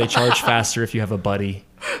crystals because they charge faster if you have a buddy.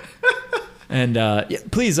 And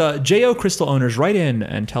please, JO crystal owners, write in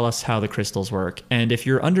and tell us how the crystals work. And if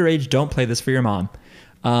you're underage, don't play this for your mom.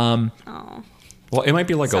 Oh. Well, it might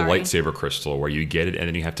be like Sorry. a lightsaber crystal where you get it and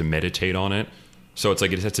then you have to meditate on it. So it's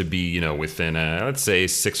like it has to be, within a, let's say,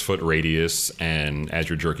 6-foot radius, and as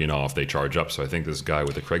you're jerking off, they charge up. So I think this guy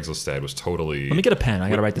with the Craigslist ad was totally. Let me get a pen. I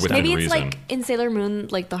gotta write this within down. Maybe it's reason. like in Sailor Moon,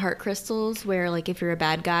 like the heart crystals, where like if you're a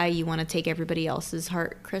bad guy, you want to take everybody else's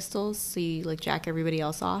heart crystals, so you like jack everybody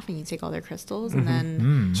else off, and you take all their crystals, and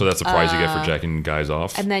then So that's the prize you get for jacking guys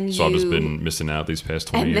off. and then so I've just you- been missing out these past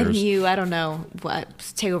 20 and years. then you, I don't know what,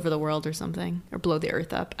 take over the world or something, or blow the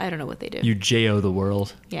earth up. I don't know what they do. You JO the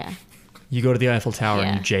world. Yeah. You go to the Eiffel Tower Yeah.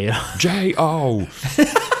 and you JO. J-O.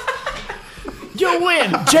 You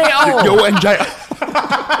win! JO! Yo, and J.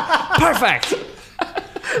 Perfect!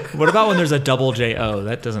 What about when there's a double JO?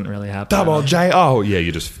 That doesn't really happen. Double J-O. Yeah,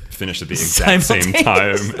 you just finish at the exact same time,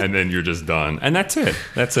 Simultaneous. and then you're just done. And that's it.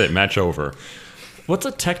 That's it. Match over. What's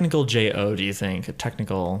a technical JO, do you think? A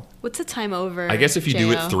technical... What's a time over? I guess if you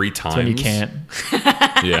do it JO? 3 times. It's when you can't.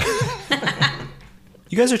 Yeah.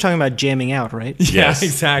 You guys are talking about jamming out, right? Yes. Yeah,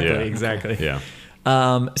 exactly, Yeah. exactly.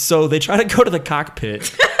 Yeah. So they try to go to the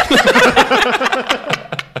cockpit.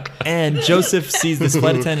 And Joseph sees this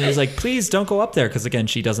flight attendant and is like, please don't go up there. Because, again,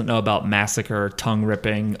 she doesn't know about massacre, tongue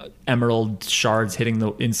ripping, emerald shards hitting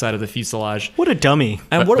the inside of the fuselage. What a dummy.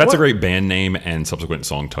 And That's a great band name and subsequent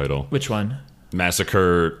song title. Which one?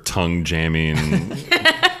 massacre, tongue jamming,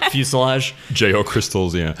 fuselage, Jo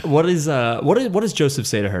crystals. Yeah. What does Joseph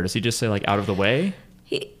say to her? Does he just say like out of the way?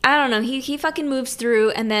 I don't know. He fucking moves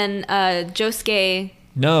through, and then Josuke.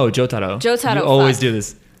 No, Jotaro. Jotaro. You always do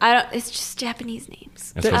this. It's just Japanese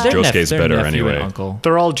names. Josuke's better anyway. Uncle.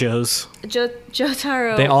 They're all Joes.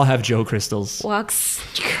 Jotaro. They all have Jo crystals. Walks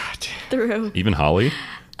through. Even Holly.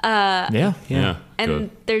 Yeah. And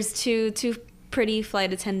good. there's two pretty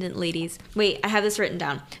flight attendant ladies. Wait, I have this written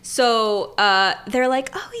down. So they're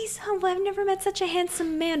like, I've never met such a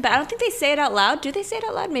handsome man. But I don't think they say it out loud. Do they say it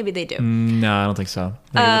out loud? Maybe they do. No, I don't think so.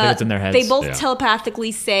 I think it's in their heads. They both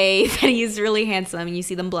telepathically say that he's really handsome, and you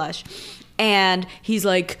see them blush. And he's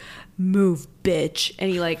like, move, bitch. And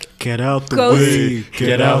he like, get out the way.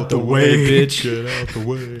 Get out the way, bitch. Get out the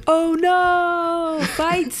way. Oh no,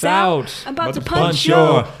 fights out. I'm about to punch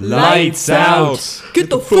your lights out. Get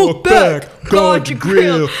the fuck back. Guard your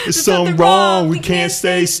grill. There's something wrong. We can't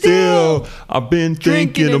stay still. I've been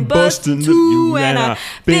thinking of busting you, and I've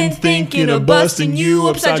been thinking of busting you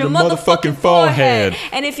upside your motherfucking forehead.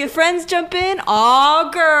 And if your friends jump in, aw,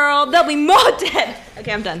 girl, they'll be more dead.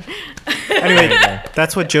 Okay, I'm done. Anyway,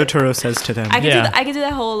 that's what Jotaro says to them. I could do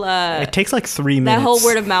that whole. It takes like 3 minutes. That whole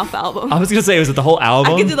word of mouth album. I was gonna say, was it the whole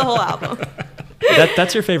album? I could do the whole album.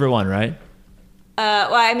 That's your favorite one, right?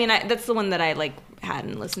 Well, I mean, that's the one that I like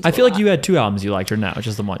hadn't listened to. I feel like you had 2 albums you liked, or no,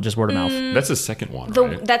 just the one, just word of mouth. That's the second one,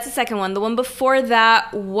 right? That's the second one. The one before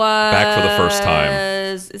that was Back for the First Time.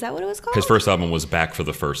 Is that what it was called? His first album was Back for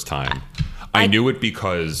the First Time. I knew it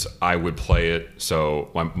because I would play it. So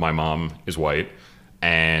my mom is white,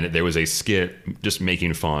 and there was a skit just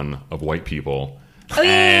making fun of white people. Oh,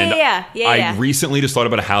 yeah. I recently just thought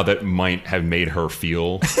about how that might have made her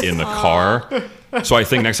feel in the car. So I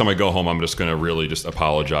think next time I go home, I'm just going to really just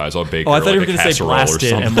apologize. I'll bake her I thought like you were a going to say casserole or blast it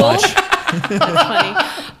something. and watch. That's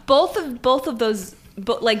funny. Both of those,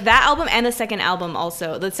 like that album and the second album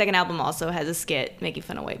also. The second album also has a skit making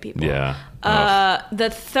fun of white people. Yeah. The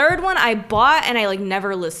third one I bought and I like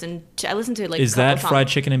never listened to. I listened to it like. Is that Fried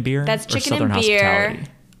Chicken and Beer? That's or Chicken Southern and Beer.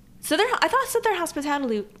 Hospitality? I thought Southern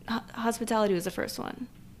Hospitality was the first one.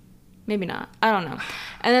 Maybe not. I don't know.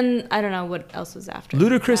 And then I don't know what else was after.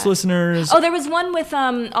 Ludacris that. Listeners. Oh, there was one with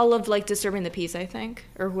all of like Disturbing the Peace, I think,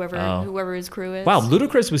 or whoever his crew is. Wow,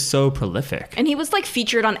 Ludacris was so prolific. And he was like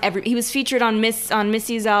featured on He was featured on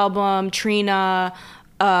Missy's album, Trina,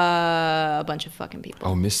 a bunch of fucking people.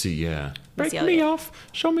 Oh, Missy, yeah. Missy Break me off.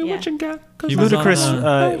 Show me what you got.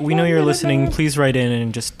 Ludacris, we know you're listening. Please write in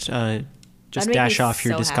and just dash off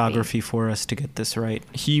your discography for us to get this right.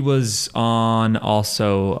 He was on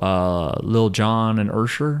also Lil Jon and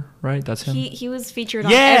Usher, right? That's him? He was featured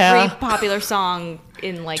on every popular song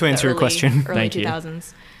in like to answer your question. Early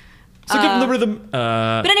 2000s. So give him the rhythm.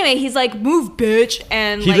 But anyway, he's like, move, bitch.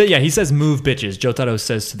 And he says, move, bitches. Jotaro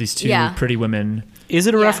says to these 2 pretty women. Is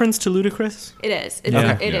it a reference to Ludacris? It is. It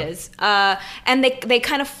is. And they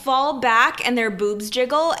kind of fall back and their boobs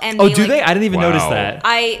jiggle. And do they? I didn't even notice that.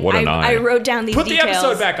 I wrote down these details. Put the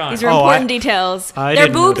episode back on. These are important details. Their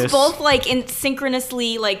boobs notice. both like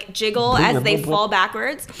synchronously like jiggle as they fall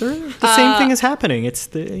backwards. The same thing is happening.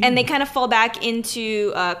 And they kind of fall back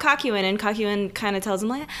into Kakyoin, and Kakyoin kind of tells them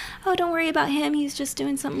like, "Oh, don't worry about him. He's just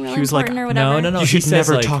doing something really important or whatever." No. You should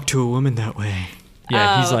never talk to a woman that way.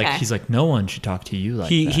 Yeah, he's like, no one should talk to you like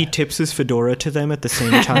that. He tips his fedora to them at the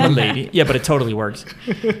same time. Lady. Yeah, but it totally works.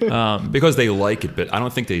 Because they like it, but I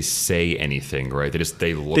don't think they say anything, right?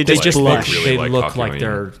 They look like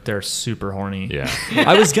they're super horny. Yeah.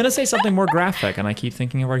 I was gonna say something more graphic, and I keep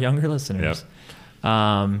thinking of our younger listeners.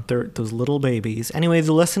 Yep. They're those little babies. Anyway,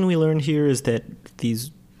 the lesson we learned here is that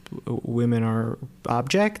these women are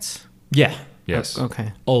objects. Yeah. Yes.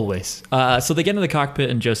 Okay. Always. So they get into the cockpit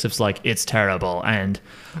and Joseph's like, it's terrible. And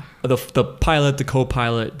the pilot, the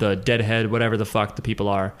co-pilot, the deadhead, whatever the fuck the people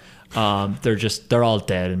are, they're all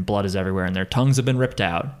dead and blood is everywhere and their tongues have been ripped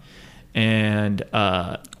out. And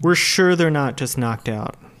we're sure they're not just knocked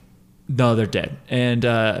out. No, they're dead. And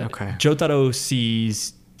okay. Jotaro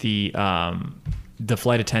sees the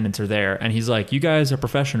flight attendants are there and he's like, you guys are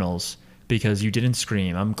professionals. Because you didn't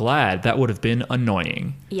scream. I'm glad. That would have been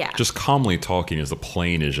annoying. Yeah. Just calmly talking as the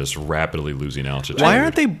plane is just rapidly losing altitude. Why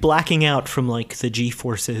aren't they blacking out from like the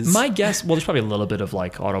G-forces? My guess, well, there's probably a little bit of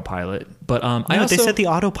like autopilot, but they said the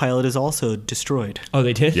autopilot is also destroyed. Oh,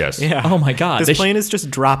 they did? Yes. Yeah. Oh my God. This plane is just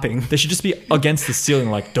dropping. They should just be against the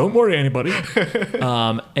ceiling, like, don't worry, anybody.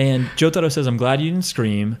 And Jotaro says, I'm glad you didn't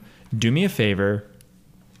scream. Do me a favor.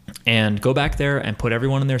 and go back there and put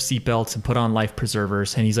everyone in their seatbelts and put on life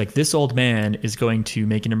preservers. And he's like, this old man is going to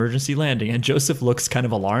make an emergency landing. And Joseph looks kind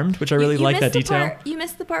of alarmed, which I really like that detail. You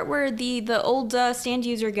missed the part where the old stand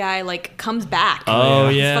user guy like comes back. Oh,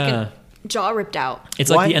 His yeah. fucking jaw ripped out.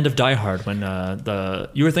 It's like the end of Die Hard when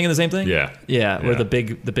you were thinking the same thing? Yeah. Where the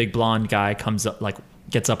big blonde guy comes up, like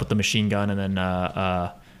gets up with the machine gun, and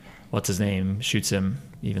then what's his name shoots him,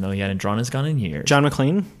 even though he hadn't drawn his gun in years. John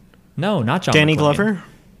McClane? No, not John Danny McClane. Glover?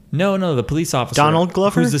 No, the police officer. Donald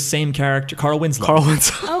Glover? Who's the same character. Carl Winslow.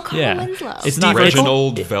 Oh, Carl Winslow. It's not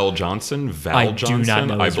Reginald Val Johnson. I do not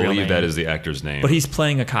know his I real believe name. that is the actor's name. But he's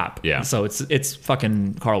playing a cop. Yeah. So it's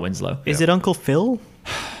fucking Carl Winslow. Is it Uncle Phil?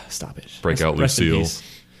 Stop it. Break out Rest in Lucille. peace.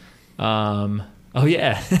 Oh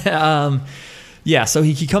yeah. Yeah, so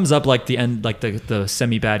he comes up like the end, like the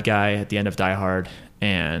semi-bad guy at the end of Die Hard,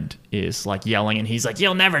 and is like yelling, and he's like,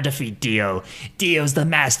 "You'll never defeat Dio. Dio's the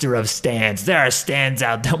master of stands. There are stands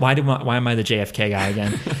out there." Why am I the JFK guy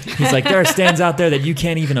again? He's like, "There are stands out there that you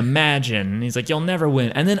can't even imagine." And he's like, "You'll never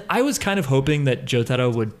win." And then I was kind of hoping that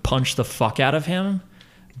Jotaro would punch the fuck out of him,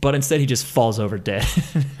 but instead he just falls over dead.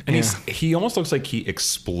 And he almost looks like he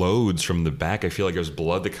explodes from the back. I feel like there's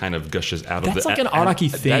blood that kind of gushes out of the... That's like an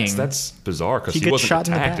Araki thing. That's bizarre, because he gets wasn't shot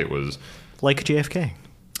in the attacked. back. It was... Like JFK.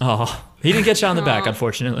 Oh, he didn't get shot in the back,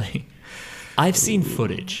 unfortunately. I've seen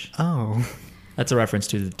footage. Oh. That's a reference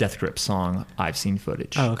to the Death Grip song, I've Seen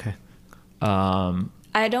Footage. Oh, okay.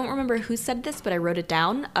 I don't remember who said this, but I wrote it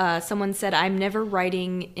down. Someone said, "I'm never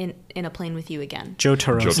riding in a plane with you again."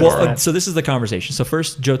 Jotaro says Well, that. so this is the conversation. So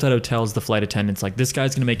first, Jotaro tells the flight attendants, like, this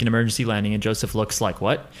guy's going to make an emergency landing, and Joseph looks like,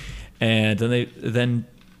 what? And then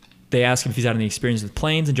they ask him if he's had any experience with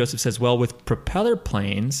planes, and Joseph says, well, with propeller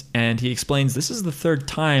planes, and he explains, this is the third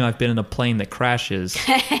time I've been in a plane that crashes.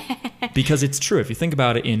 Because it's true. If you think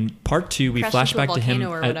about it, in part 2, we Crashed flash into a back to him.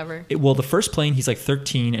 volcano or whatever. Well, the first plane, he's like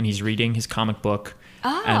 13, and he's reading his comic book.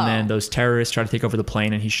 Oh. And then those terrorists try to take over the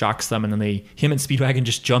plane, and he shocks them, and then him and Speedwagon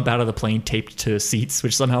just jump out of the plane taped to seats,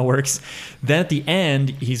 which somehow works. Then at the end,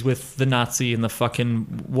 he's with the Nazi in the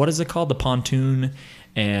fucking, what is it called? The pontoon,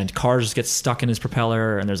 and cars get stuck in his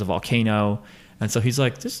propeller, and there's a volcano. And so he's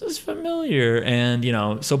like, this is familiar. And,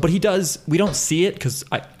 but he does, we don't see it because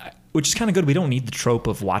which is kind of good. We don't need the trope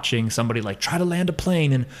of watching somebody like try to land a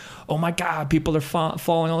plane and, oh my God, people are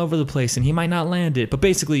falling all over the place and he might not land it. But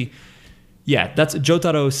basically, yeah, that's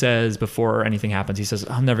Jotaro says before anything happens. He says,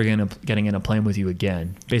 I'm never getting in a plane with you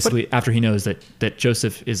again. Basically, after he knows that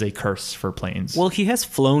Joseph is a curse for planes. Well, he has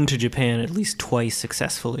flown to Japan at least twice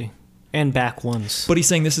successfully. And back once. But he's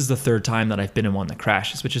saying this is the third time that I've been in one that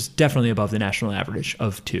crashes, which is definitely above the national average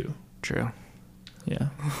of 2. True. Yeah.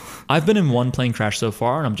 I've been in one plane crash so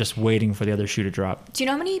far, and I'm just waiting for the other shoe to drop. Do you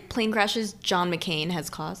know how many plane crashes John McCain has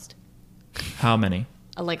caused? How many?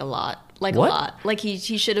 Like a lot. What? A lot. Like he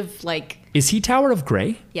should have like... Is he Tower of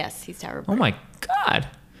Grey? Yes, he's Tower of Oh Grey. my God.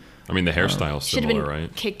 I mean, the hairstyle's Should have similar, been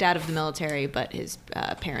right? kicked out of the military, but his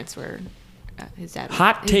parents were... his dad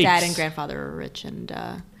Hot his dad takes. and grandfather were rich and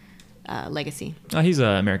legacy. Oh, he's an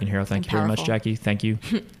American hero. Thank you very much, Powerful. Jackie. Thank you.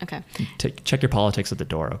 Okay. Check your politics at the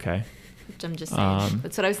door, okay? I'm just saying.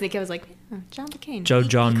 That's what I was thinking. I was like, John McCain.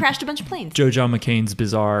 John He crashed a bunch of planes. John McCain's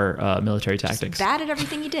bizarre military tactics. Bad at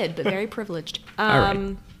everything he did, but very privileged. All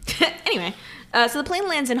right. Anyway, so the plane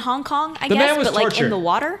lands in Hong Kong, I The guess, man was but like tortured. in the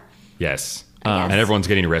water. Yes. guess. And everyone's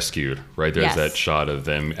getting rescued, right? There's Yes. that shot of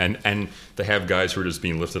them. And they have guys who are just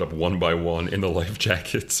being lifted up one by one in the life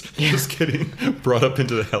jackets, just getting brought up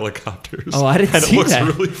into the helicopters. Oh, I didn't and see it looks that.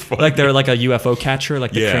 really funny. Like they're like a UFO catcher,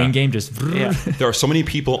 like the Yeah. crane game, just. Yeah. There are so many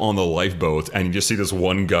people on the lifeboat, and you just see this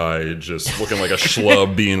one guy just looking like a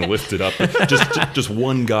schlub being lifted up. Just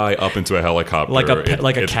one guy up into a helicopter. Like a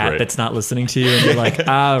It's cat great. that's not listening to you, and you're like,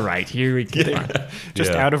 all right, here we go.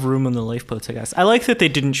 Just Yeah. out of room on the lifeboats, I guess. I like that they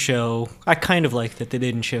didn't show. I kind of like that they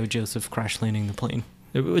didn't show Joseph crash landing the plane.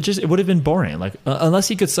 It would have been boring, like unless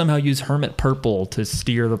he could somehow use Hermit Purple to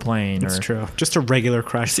steer the plane. That's or, true. Just a regular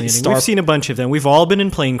crash landing. Star- We've seen a bunch of them. We've all been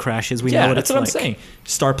in plane crashes. We know what that's it's what like. I'm saying.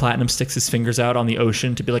 Star Platinum sticks his fingers out on the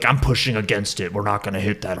ocean to be like, I'm pushing against it. We're not going to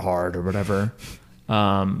hit that hard or whatever.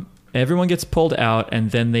 Everyone gets pulled out,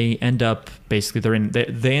 and then they end up basically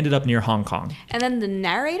they ended up near Hong Kong. And then the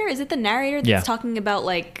narrator, is it the narrator that's Yeah. talking about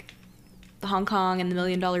like Hong Kong and the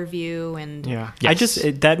 $1 Million View and Yeah. Yes.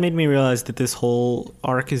 That made me realize that this whole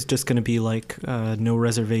arc is just going to be like no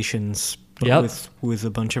reservations, but Yep. with a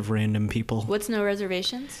bunch of random people. what's No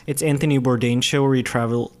Reservations? It's Anthony Bourdain's show where he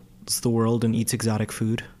travels the world and eats exotic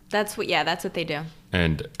food. That's what they do.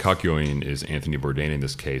 And Kakyoin is Anthony Bourdain in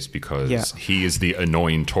this case because he is the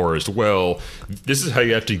annoying tourist. Well, this is how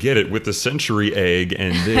you have to get it with the century egg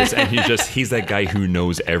and this. And he's that guy who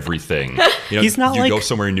knows everything. You know, he's not you go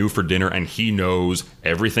somewhere new for dinner and he knows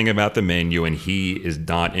everything about the menu and he is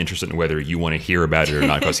not interested in whether you want to hear about it or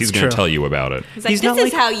not because he's going to tell you about it. He's like, this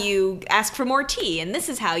is how you ask for more tea and this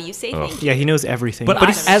is how you say thank you. Yeah, he knows everything. But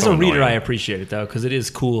as a reader, I appreciate it, though, because it is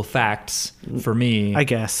cool facts for me. I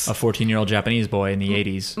guess. A 14-year-old Japanese boy in the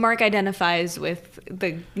 80s. Mark identifies with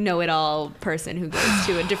the know-it-all person who goes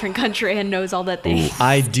to a different country and knows all that things.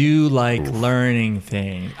 I do like learning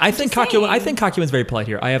things. I think Kakyoin's very polite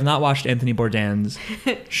here. I have not watched Anthony Bourdain's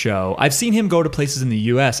show. I've seen him go to places in the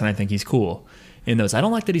U.S., and I think he's cool in those. I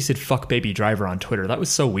don't like that he said "fuck Baby Driver" on Twitter. That was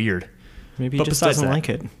so weird. Maybe he just doesn't like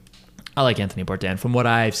it. I like Anthony Bourdain from what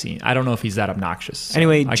I've seen. I don't know if he's that obnoxious. So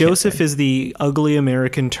anyway, Joseph is the ugly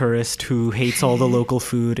American tourist who hates all the local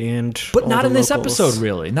food but not in this episode,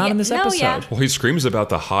 really. Not in this episode. Yeah. Well, he screams about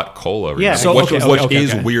the hot cola. Yeah, which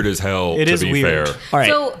is weird as hell. It is weird. Fair. All right.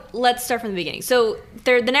 So let's start from the beginning. So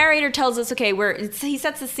the narrator tells us, okay, he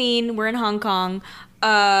sets the scene. We're in Hong Kong.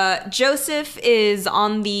 Joseph is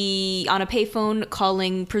on a payphone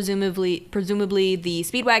calling presumably the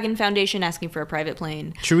Speedwagon Foundation asking for a private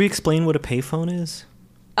plane. Should we explain what a payphone is?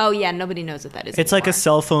 Oh yeah, nobody knows what that is. It's anymore. Like a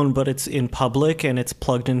cell phone, but it's in public and it's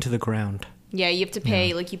plugged into the ground. Yeah, you have to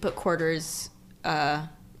pay like you put quarters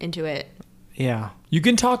into it. Yeah. You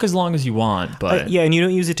can talk as long as you want, but yeah, and you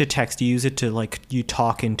don't use it to text. You use it to you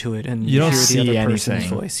talk into it, and you don't hear see the other anything. person's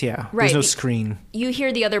voice. Yeah, right. There's no screen. You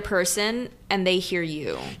hear the other person, and they hear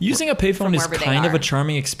you. Using a payphone is kind of a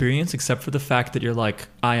charming experience, except for the fact that you're like,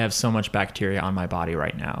 I have so much bacteria on my body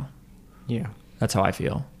right now. Yeah, that's how I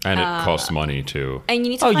feel. And it costs money too. And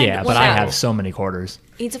you need to find but I have so many quarters.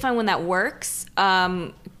 You need to find one that works.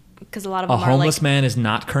 Because a lot of them are homeless man is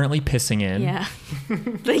not currently pissing in. Yeah,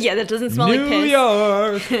 yeah, that doesn't smell like piss. New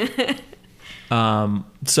York.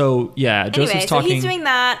 So yeah, Joseph's talking. So he's doing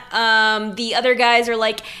that. The other guys are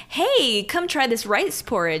like, "Hey, come try this rice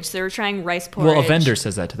porridge." So they're trying rice porridge. Well, a vendor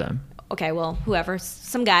says that to them. Okay, well, whoever,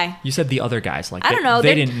 some guy. You said the other guys, like I don't know.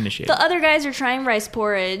 They didn't initiate. The other guys are trying rice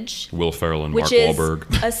porridge. Will Ferrell and Mark Wahlberg.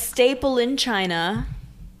 Which is a staple in China.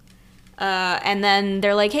 And then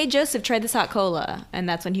they're like, hey, Joseph, try this hot cola. And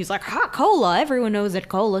that's when he's like, hot cola? Everyone knows that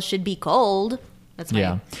cola should be cold. That's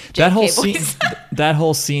my that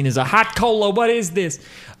whole scene is a hot cola. What is this?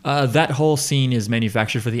 That whole scene is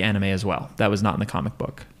manufactured for the anime as well. That was not in the comic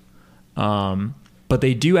book. But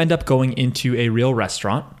they do end up going into a real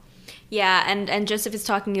restaurant. Yeah, and Joseph is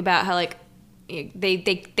talking about how, like,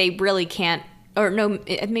 they really can't. Or no,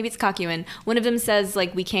 maybe it's Kakyoin. One of them says,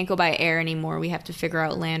 like, we can't go by air anymore. We have to figure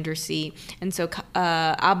out land or sea. And so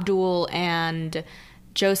Abdul and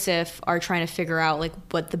Joseph are trying to figure out, like,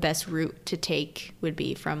 what the best route to take would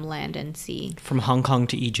be from land and sea. From Hong Kong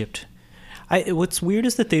to Egypt. What's weird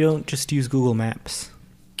is that they don't just use Google Maps.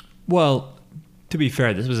 Well, to be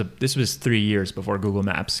fair, this was 3 years before Google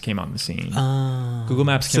Maps came on the scene. Google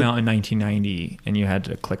Maps came out in 1990, and you had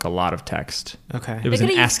to click a lot of text. Okay. It was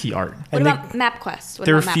an ASCII art. What about MapQuest?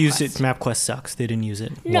 They refused it. MapQuest sucks. They didn't use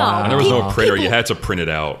it. No. Wow. And there was no printer. You had to print it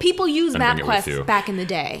out. People use MapQuest back in the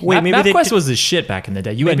day. Wait, maybe MapQuest was the shit back in the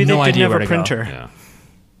day. You had no idea where to go. Printer. Yeah.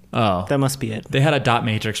 Oh, that must be it. They had a dot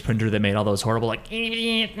matrix printer that made all those horrible like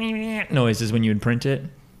noises when you would print it.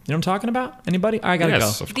 You know what I'm talking about? Anybody? I gotta go.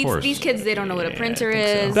 Of course. These kids, they don't know what a printer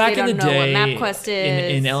is. So. Back they don't in the day, know what MapQuest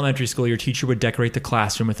is. In elementary school, your teacher would decorate the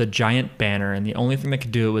classroom with a giant banner, and the only thing that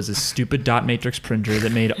could do it was a stupid dot matrix printer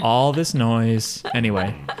that made all this noise.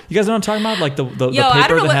 Anyway, you guys know what I'm talking about? Like the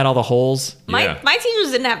paper that had all the holes. My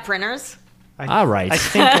teachers didn't have printers. All right. I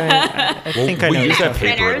think I know. We use that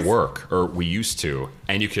paper at work, or we used to,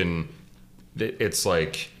 and you can. It's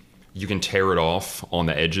like. You can tear it off on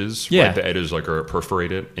the edges. Yeah. Right? The edges are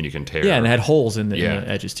perforated, and you can tear. Yeah, and it had holes in the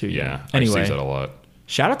edges too. Yeah. Anyway, I use that a lot.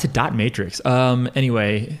 Shout out to Dot Matrix.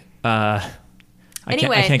 Anyway, I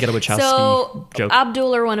can't get a Wachowski joke.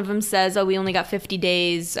 Abdul or one of them says, "Oh, we only got 50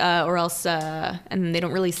 days, or else," and they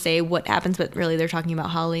don't really say what happens, but really they're talking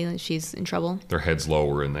about Holly. Like she's in trouble. Their heads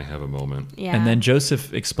lower, and they have a moment. Yeah. And then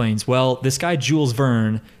Joseph explains, "Well, this guy Jules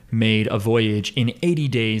Verne made a voyage in 80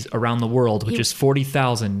 days around the world, which is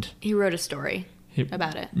 40,000. He wrote a story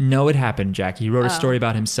about it. No, it happened, Jackie. He wrote a story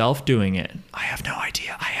about himself doing it. I have no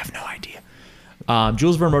idea.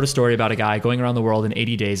 Jules Verne wrote a story about a guy going around the world in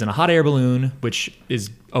 80 days in a hot air balloon, which is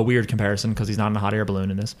a weird comparison because he's not in a hot air balloon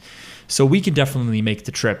in this. So we can definitely make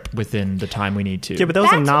the trip within the time we need to. Yeah, but that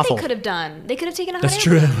was a novel. That's what they could have done. They could have taken a hot That's air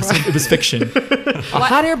true. balloon. It was fiction. A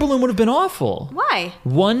hot air balloon would have been awful. Why?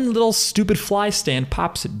 One little stupid fly stand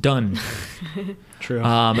pops it, done. True.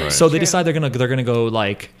 So they decide they're gonna go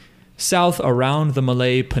like south around the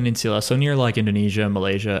Malay Peninsula, so near like Indonesia,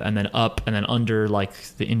 Malaysia, and then up and then under like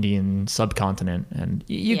the Indian subcontinent. And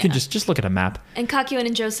you can just look at a map. And Kakyoin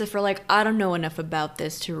and Joseph are like, I don't know enough about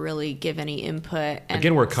this to really give any input. And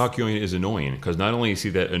again, where Kakyoin is annoying, because not only is he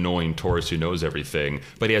that annoying tourist who knows everything,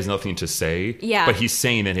 but he has nothing to say. Yeah. But he's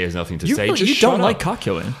saying that he has nothing to say. You Just don't shut like up.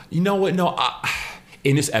 Kakyoin. You know what? No,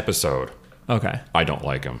 in this episode, Okay. I don't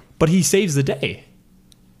like him. But he saves the day.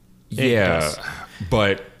 Yeah,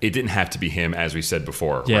 but it didn't have to be him, as we said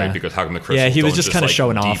before, Yeah. right? Because how come the crystals Yeah, he was don't just kinda like,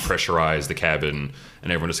 showing off. depressurize the cabin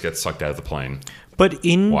and everyone just gets sucked out of the plane? But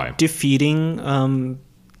in Why? defeating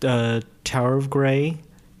the Tower of Grey,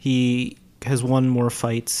 he has won more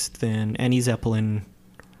fights than Annie Zeppelin,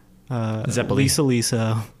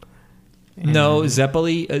 Lisa. No,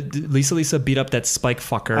 Zeppeli, Lisa beat up that Spike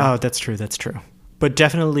fucker Oh, that's true. That's true. But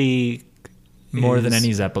definitely more than is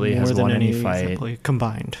any Zeppeli more has than won any any fight. Zeppeli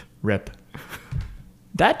combined. Rip.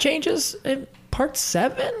 That changes in part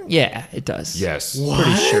 7? Yeah, it does. Yes.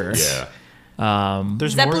 Pretty sure. Yeah.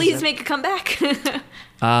 There's more Zeppelins make a comeback.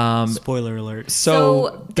 Spoiler alert.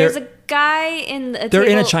 So there's a guy in a they're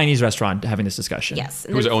in a table- Chinese restaurant having this discussion. Yes.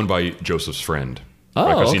 It was owned by Joseph's friend. Oh,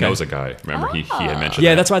 Because he okay. knows a guy. Remember, he had mentioned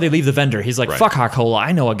Yeah, that. that's why they leave the vendor. He's like, Right. fuck hot cola.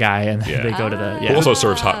 I know a guy. And Yeah. they go to the... Who Yeah. also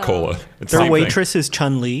serves hot cola. It's the Their same waitress is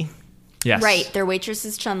Chun-Li. Yes. Right. Their waitress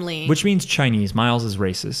is Chun-Li. Which means Chinese. Miles is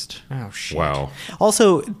racist. Oh, thing. shit. Wow.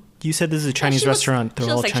 Also, you said this is a Chinese she looks- restaurant. They're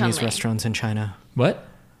she all looks like Chinese Chun-Li. restaurants in China. What?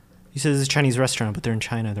 You said this is a Chinese restaurant, but they're in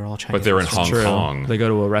China. They're all Chinese. But they're in restaurants. Hong True. Kong. They go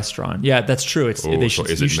to a restaurant. Yeah, that's true. It's Ooh, they so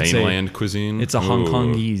should, is you it should say mainland cuisine? It's a Ooh. Hong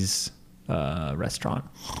Kongese restaurant.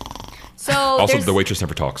 So Also, there's, the waitress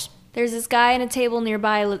never talks. there's this guy in a table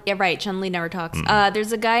nearby. Yeah, right. Chun-Li never talks.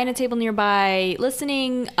 There's a guy in a table nearby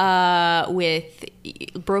listening with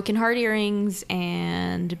broken heart earrings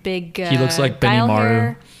and big He looks like Benny dial Maru.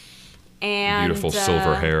 hair. And Beautiful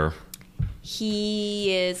silver hair.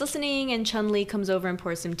 He is listening, and Chun-Li comes over and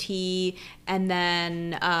pours some tea. And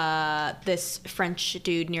then this French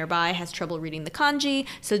dude nearby has trouble reading the kanji.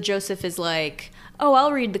 So Joseph is like, oh,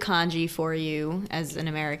 I'll read the kanji for you as an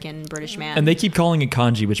American British man. And they keep calling it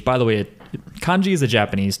kanji, which, by the way, kanji is a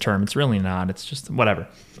Japanese term. It's really not. It's just whatever.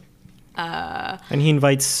 And he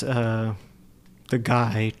invites the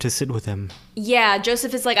guy to sit with him. Yeah,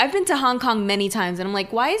 Joseph is like, I've been to Hong Kong many times. And I'm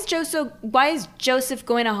like, why is Joseph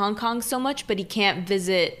going to Hong Kong so much, but he can't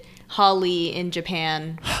visit Holly in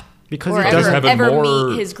Japan Because or he does doesn't. have ever more-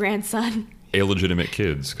 meet his grandson? Illegitimate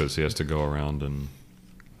kids, because he has to go around and...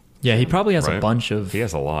 Yeah, he probably has a Right. bunch of... He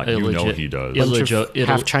has a lot. You know he does. Bunch of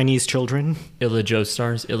half Chinese children.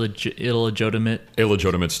 Illegitimate illegitimate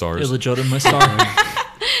Illegitimate stars. illegitimate star.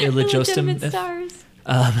 Illegitimate stars.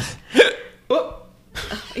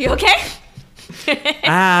 You okay?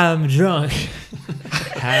 I'm drunk.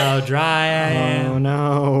 How dry I Oh am.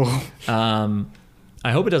 no.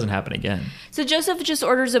 I hope it doesn't happen again. So Joseph just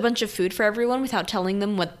orders a bunch of food for everyone without telling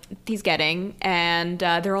them what he's getting, and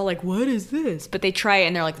they're all like, "What is this?" But they try it,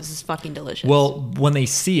 and they're like, "This is fucking delicious." Well, when they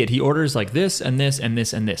see it, he orders like this and this and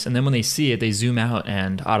this and this. And then when they see it, they zoom out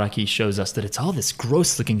and Araki shows us that it's all this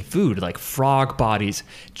gross looking food, like frog bodies,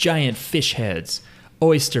 giant fish heads,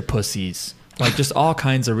 oyster pussies, like just all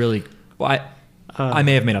kinds of really... Well, I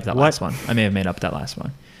may have made up that last one.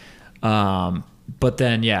 But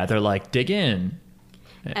then, yeah, they're like, dig in.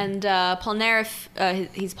 and Polnareff,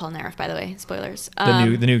 he's Polnareff, by the way. Spoilers.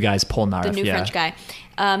 The new guy's Polnareff, the new yeah. French guy.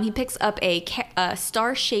 He picks up a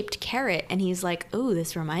star-shaped carrot, and he's like, "Oh,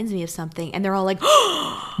 this reminds me of something." And they're all like,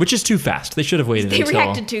 Which is too fast. They should have waited they until...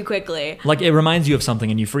 reacted too quickly. Like, it reminds you of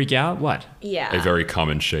something and you freak out? What? Yeah. A very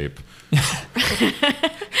common shape.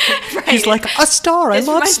 Right. He's like, a star. I This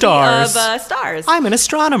love reminds me stars. of stars. I'm an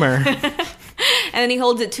astronomer. And then he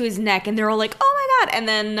holds it to his neck, and they're all like, "Oh my god!" And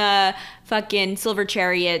then fucking Silver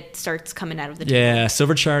Chariot starts coming out of the tube. Yeah,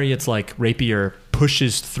 Silver Chariot's like rapier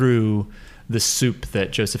pushes through the soup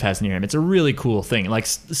that Joseph has near him. It's a really cool thing. Like,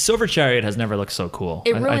 Silver Chariot has never looked so cool.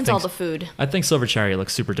 It I ruins think- all the food. I think Silver Chariot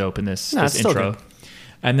looks super dope in this, No, this it's still intro. good.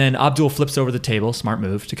 And then Abdul flips over the table, smart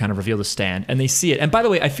move, to kind of reveal the stand. And they see it. And by the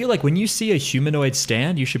way, I feel like when you see a humanoid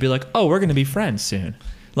stand, you should be like, oh, we're going to be friends soon.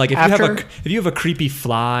 Like, if you have a creepy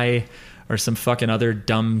fly or some fucking other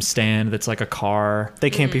dumb stand that's like a car, they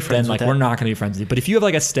can't be friends then with that. we're not going to be friends with you. But if you have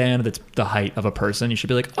like a stand that's the height of a person, you should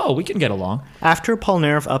be like, oh, we can get along. After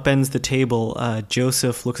Polnareff upends the table,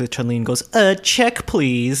 Joseph looks at Chun-Li and goes, check,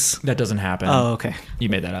 please. That doesn't happen. Oh, okay. You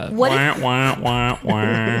made that up. What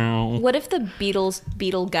if the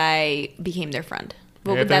Beetle guy became their friend?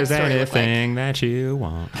 What would that story look like? That you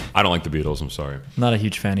want. I don't like the Beatles. I'm sorry. Not a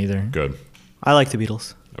huge fan either. Good. I like the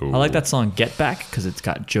Beatles. Ooh. I like that song Get Back because it's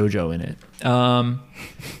got JoJo in it.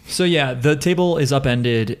 So yeah, the table is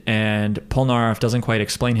upended and Polnareff doesn't quite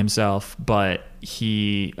explain himself, but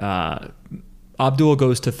Abdul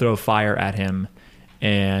goes to throw fire at him,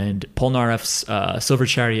 and Polnareff's silver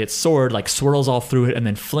chariot sword like swirls all through it and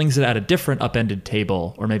then flings it at a different upended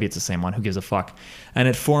table, or maybe it's the same one, who gives a fuck, and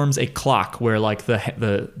it forms a clock where like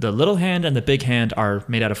the little hand and the big hand are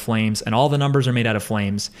made out of flames and all the numbers are made out of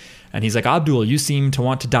flames. And he's like, Abdul, you seem to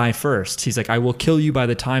want to die first. He's like, I will kill you by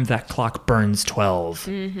the time that clock burns 12,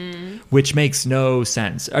 which makes no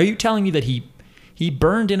sense. Are you telling me that he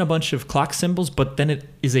burned in a bunch of clock symbols, but then it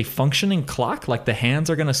is a functioning clock? Like the hands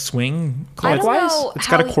are going to swing clockwise? It's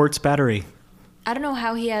got a quartz battery. I don't know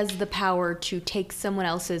how he has the power to take someone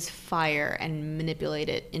else's fire and manipulate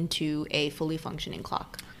it into a fully functioning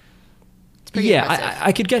clock. It's pretty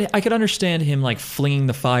impressive. I could understand him like flinging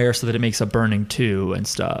the fire so that it makes a burning too and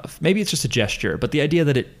stuff. Maybe it's just a gesture, but the idea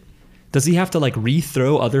that does he have to like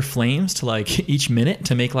re-throw other flames to like each minute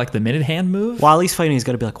to make like the minute hand move? While he's fighting, he's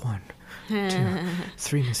got to be like 1, 2,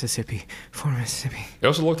 3 Mississippi, 4 Mississippi. It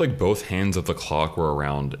also looked like both hands of the clock were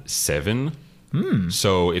around 7.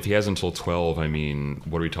 So if he has until 12, I mean,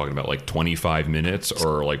 what are we talking about? Like 25 minutes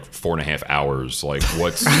or like 4.5 hours? Like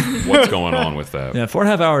what's going on with that? Yeah,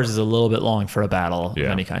 4.5 hours is a little bit long for a battle of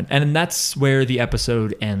any kind. And that's where the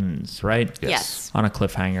episode ends, right? Yes. On a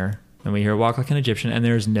cliffhanger. And we hear Walk Like an Egyptian, and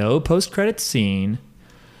there's no post-credits scene.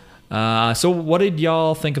 So what did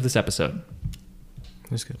y'all think of this episode?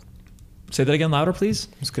 It was good. Say that again louder, please.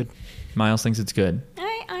 It was good. Miles thinks it's good.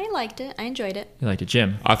 I liked it. I enjoyed it. You liked it,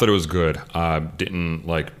 Jim? I thought it was good. Didn't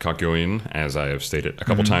like Kakyoin, as I have stated a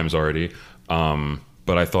couple times already.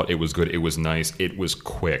 But I thought it was good. It was nice. It was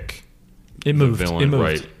quick. It moved. The villain, it moved.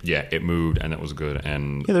 right? Yeah, it moved, and it was good.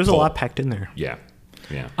 And Yeah, there's a lot packed in there. Yeah.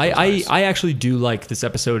 I actually do like this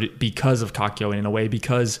episode because of Kakyoin in a way,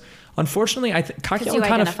 because unfortunately Kakyoin you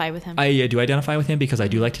kind identify of with him. I do identify with him because I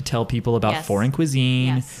do like to tell people about Yes. foreign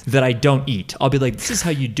cuisine Yes. that I don't eat. I'll be like, this is how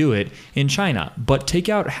you do it in China, but take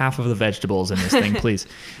out half of the vegetables in this thing, please.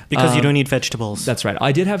 Because you don't eat vegetables. That's right.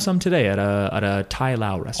 I did have some today at a Thai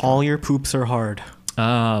Lao restaurant. All your poops are hard.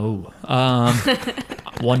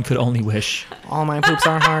 One could only wish. All my poops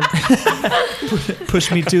are hard.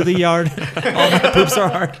 Push me to the yard. All my poops are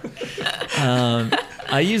hard.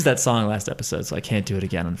 I used that song last episode, so I can't do it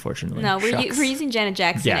again, unfortunately. No, we're using Janet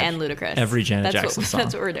Jackson and Ludacris. Every Janet Jackson song.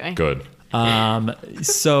 That's what we're doing. Good.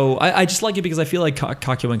 So I just like it because I feel like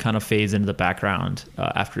Kakyoin kind of fades into the background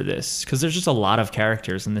after this, because there's just a lot of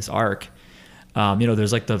characters in this arc.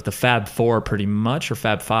 There's like the Fab Four pretty much, or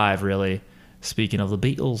Fab Five really. Speaking of the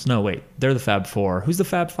Beatles, no wait, they're the Fab Four. Who's the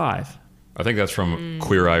Fab Five? I think that's from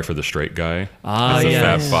Queer Eye for the Straight Guy. Ah, the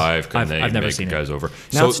yes. Fab 5. I've never make seen guys it. over.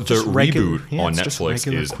 Now So it's the just regular- reboot yeah, on it's just Netflix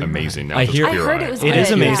regular is Queer Eye. amazing. Now I just hear- I Queer heard Eye. it was It good.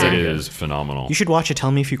 is amazing. It Yeah. is phenomenal. You should watch it.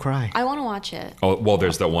 Tell me if you cry. I want to watch it. Oh, well,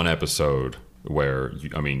 there's that one episode where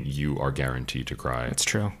you are guaranteed to cry. That's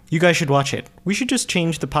true. You guys should watch it. We should just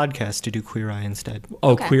change the podcast to do Queer Eye instead.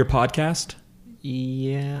 Oh, Okay. Queer Podcast?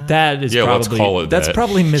 Yeah. That is Yeah, probably let's call it that's that.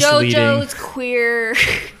 probably misleading. JoJo's queer,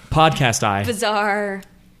 Podcast Eye. bizarre.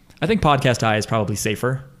 I think Podcast Eye is probably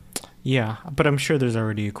safer. Yeah, but I'm sure there's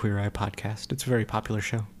already a Queer Eye podcast. It's a very popular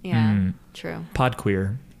show. Yeah, true. Pod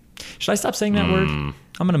queer. Should I stop saying that word? I'm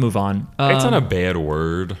gonna move on. It's not a bad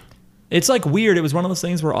word. It's like weird. It was one of those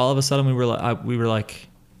things where all of a sudden we were like,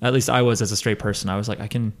 at least I was as a straight person. I was like,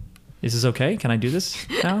 is this okay? Can I do this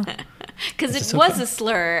now? Because Is it this was okay? a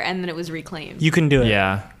slur and then it was reclaimed. You can do it.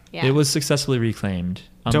 Yeah. Yeah. It was successfully reclaimed,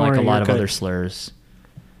 Don't unlike worry, a lot you're of good. other slurs.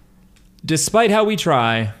 Despite how we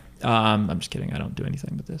try, I'm just kidding. I don't do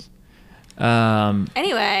anything with this.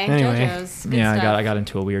 Anyway, JoJo's. Good Yeah, stuff. I got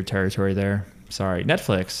into a weird territory there. Sorry,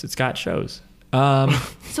 Netflix. It's got shows.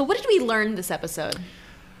 So what did we learn this episode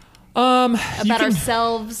about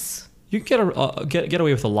ourselves? You can get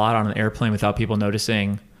away with a lot on an airplane without people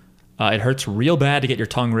noticing. It hurts real bad to get your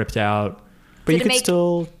tongue ripped out. But Did you it could make-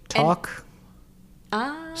 still talk.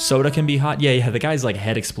 Soda can be hot. Yeah. The guy's like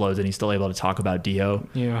head explodes and he's still able to talk about Dio.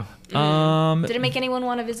 Yeah. Did it make anyone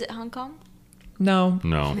want to visit Hong Kong? No.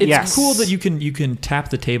 No. It's cool that you can tap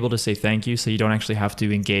the table to say thank you, so you don't actually have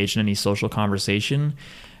to engage in any social conversation,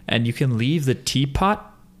 and you can leave the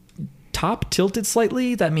teapot top tilted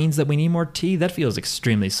slightly, that means that we need more T. That feels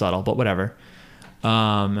extremely subtle, but whatever.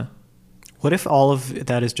 What if all of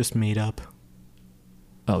that is just made up?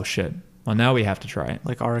 Oh, shit. Well, now we have to try it.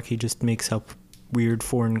 Like Araki just makes up weird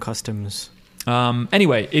foreign customs.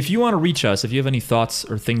 Anyway, if you want to reach us, if you have any thoughts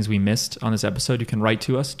or things we missed on this episode, you can write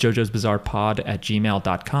to us,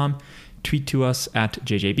 jojosbizarrepod@gmail.com. Tweet to us at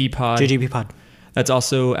JJBpod. JJBpod. That's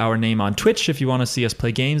also our name on Twitch. If you want to see us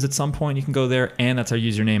play games at some point, you can go there. And that's our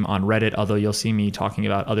username on Reddit, although you'll see me talking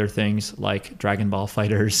about other things like Dragon Ball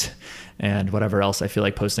FighterZ and whatever else I feel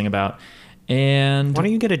like posting about. And why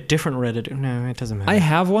don't you get a different Reddit? No, it doesn't matter. I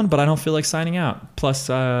have one, but I don't feel like signing out. Plus,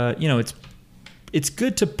 it's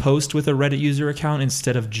good to post with a Reddit user account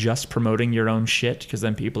instead of just promoting your own shit, because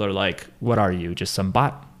then people are like, what are you, just some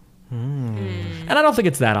bot? And I don't think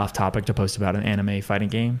it's that off topic to post about an anime fighting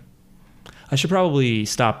game. I should probably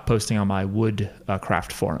stop posting on my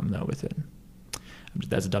woodcraft forum, though, with it.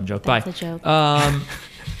 That's a dumb joke. That's Bye. a joke.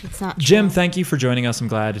 It's not Jim, true. thank you for joining us. I'm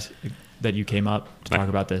glad that you came up to talk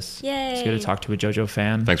about this. Yay. It's good to talk to a JoJo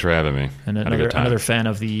fan. Thanks for having me. And another fan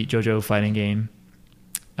of the JoJo fighting game.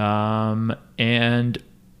 And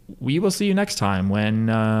we will see you next time when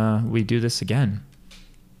we do this again.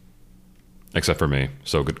 Except for me.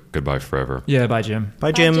 So goodbye forever. Yeah, bye, Jim.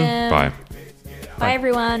 Bye, Jim. Bye. Bye,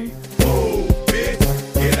 everyone.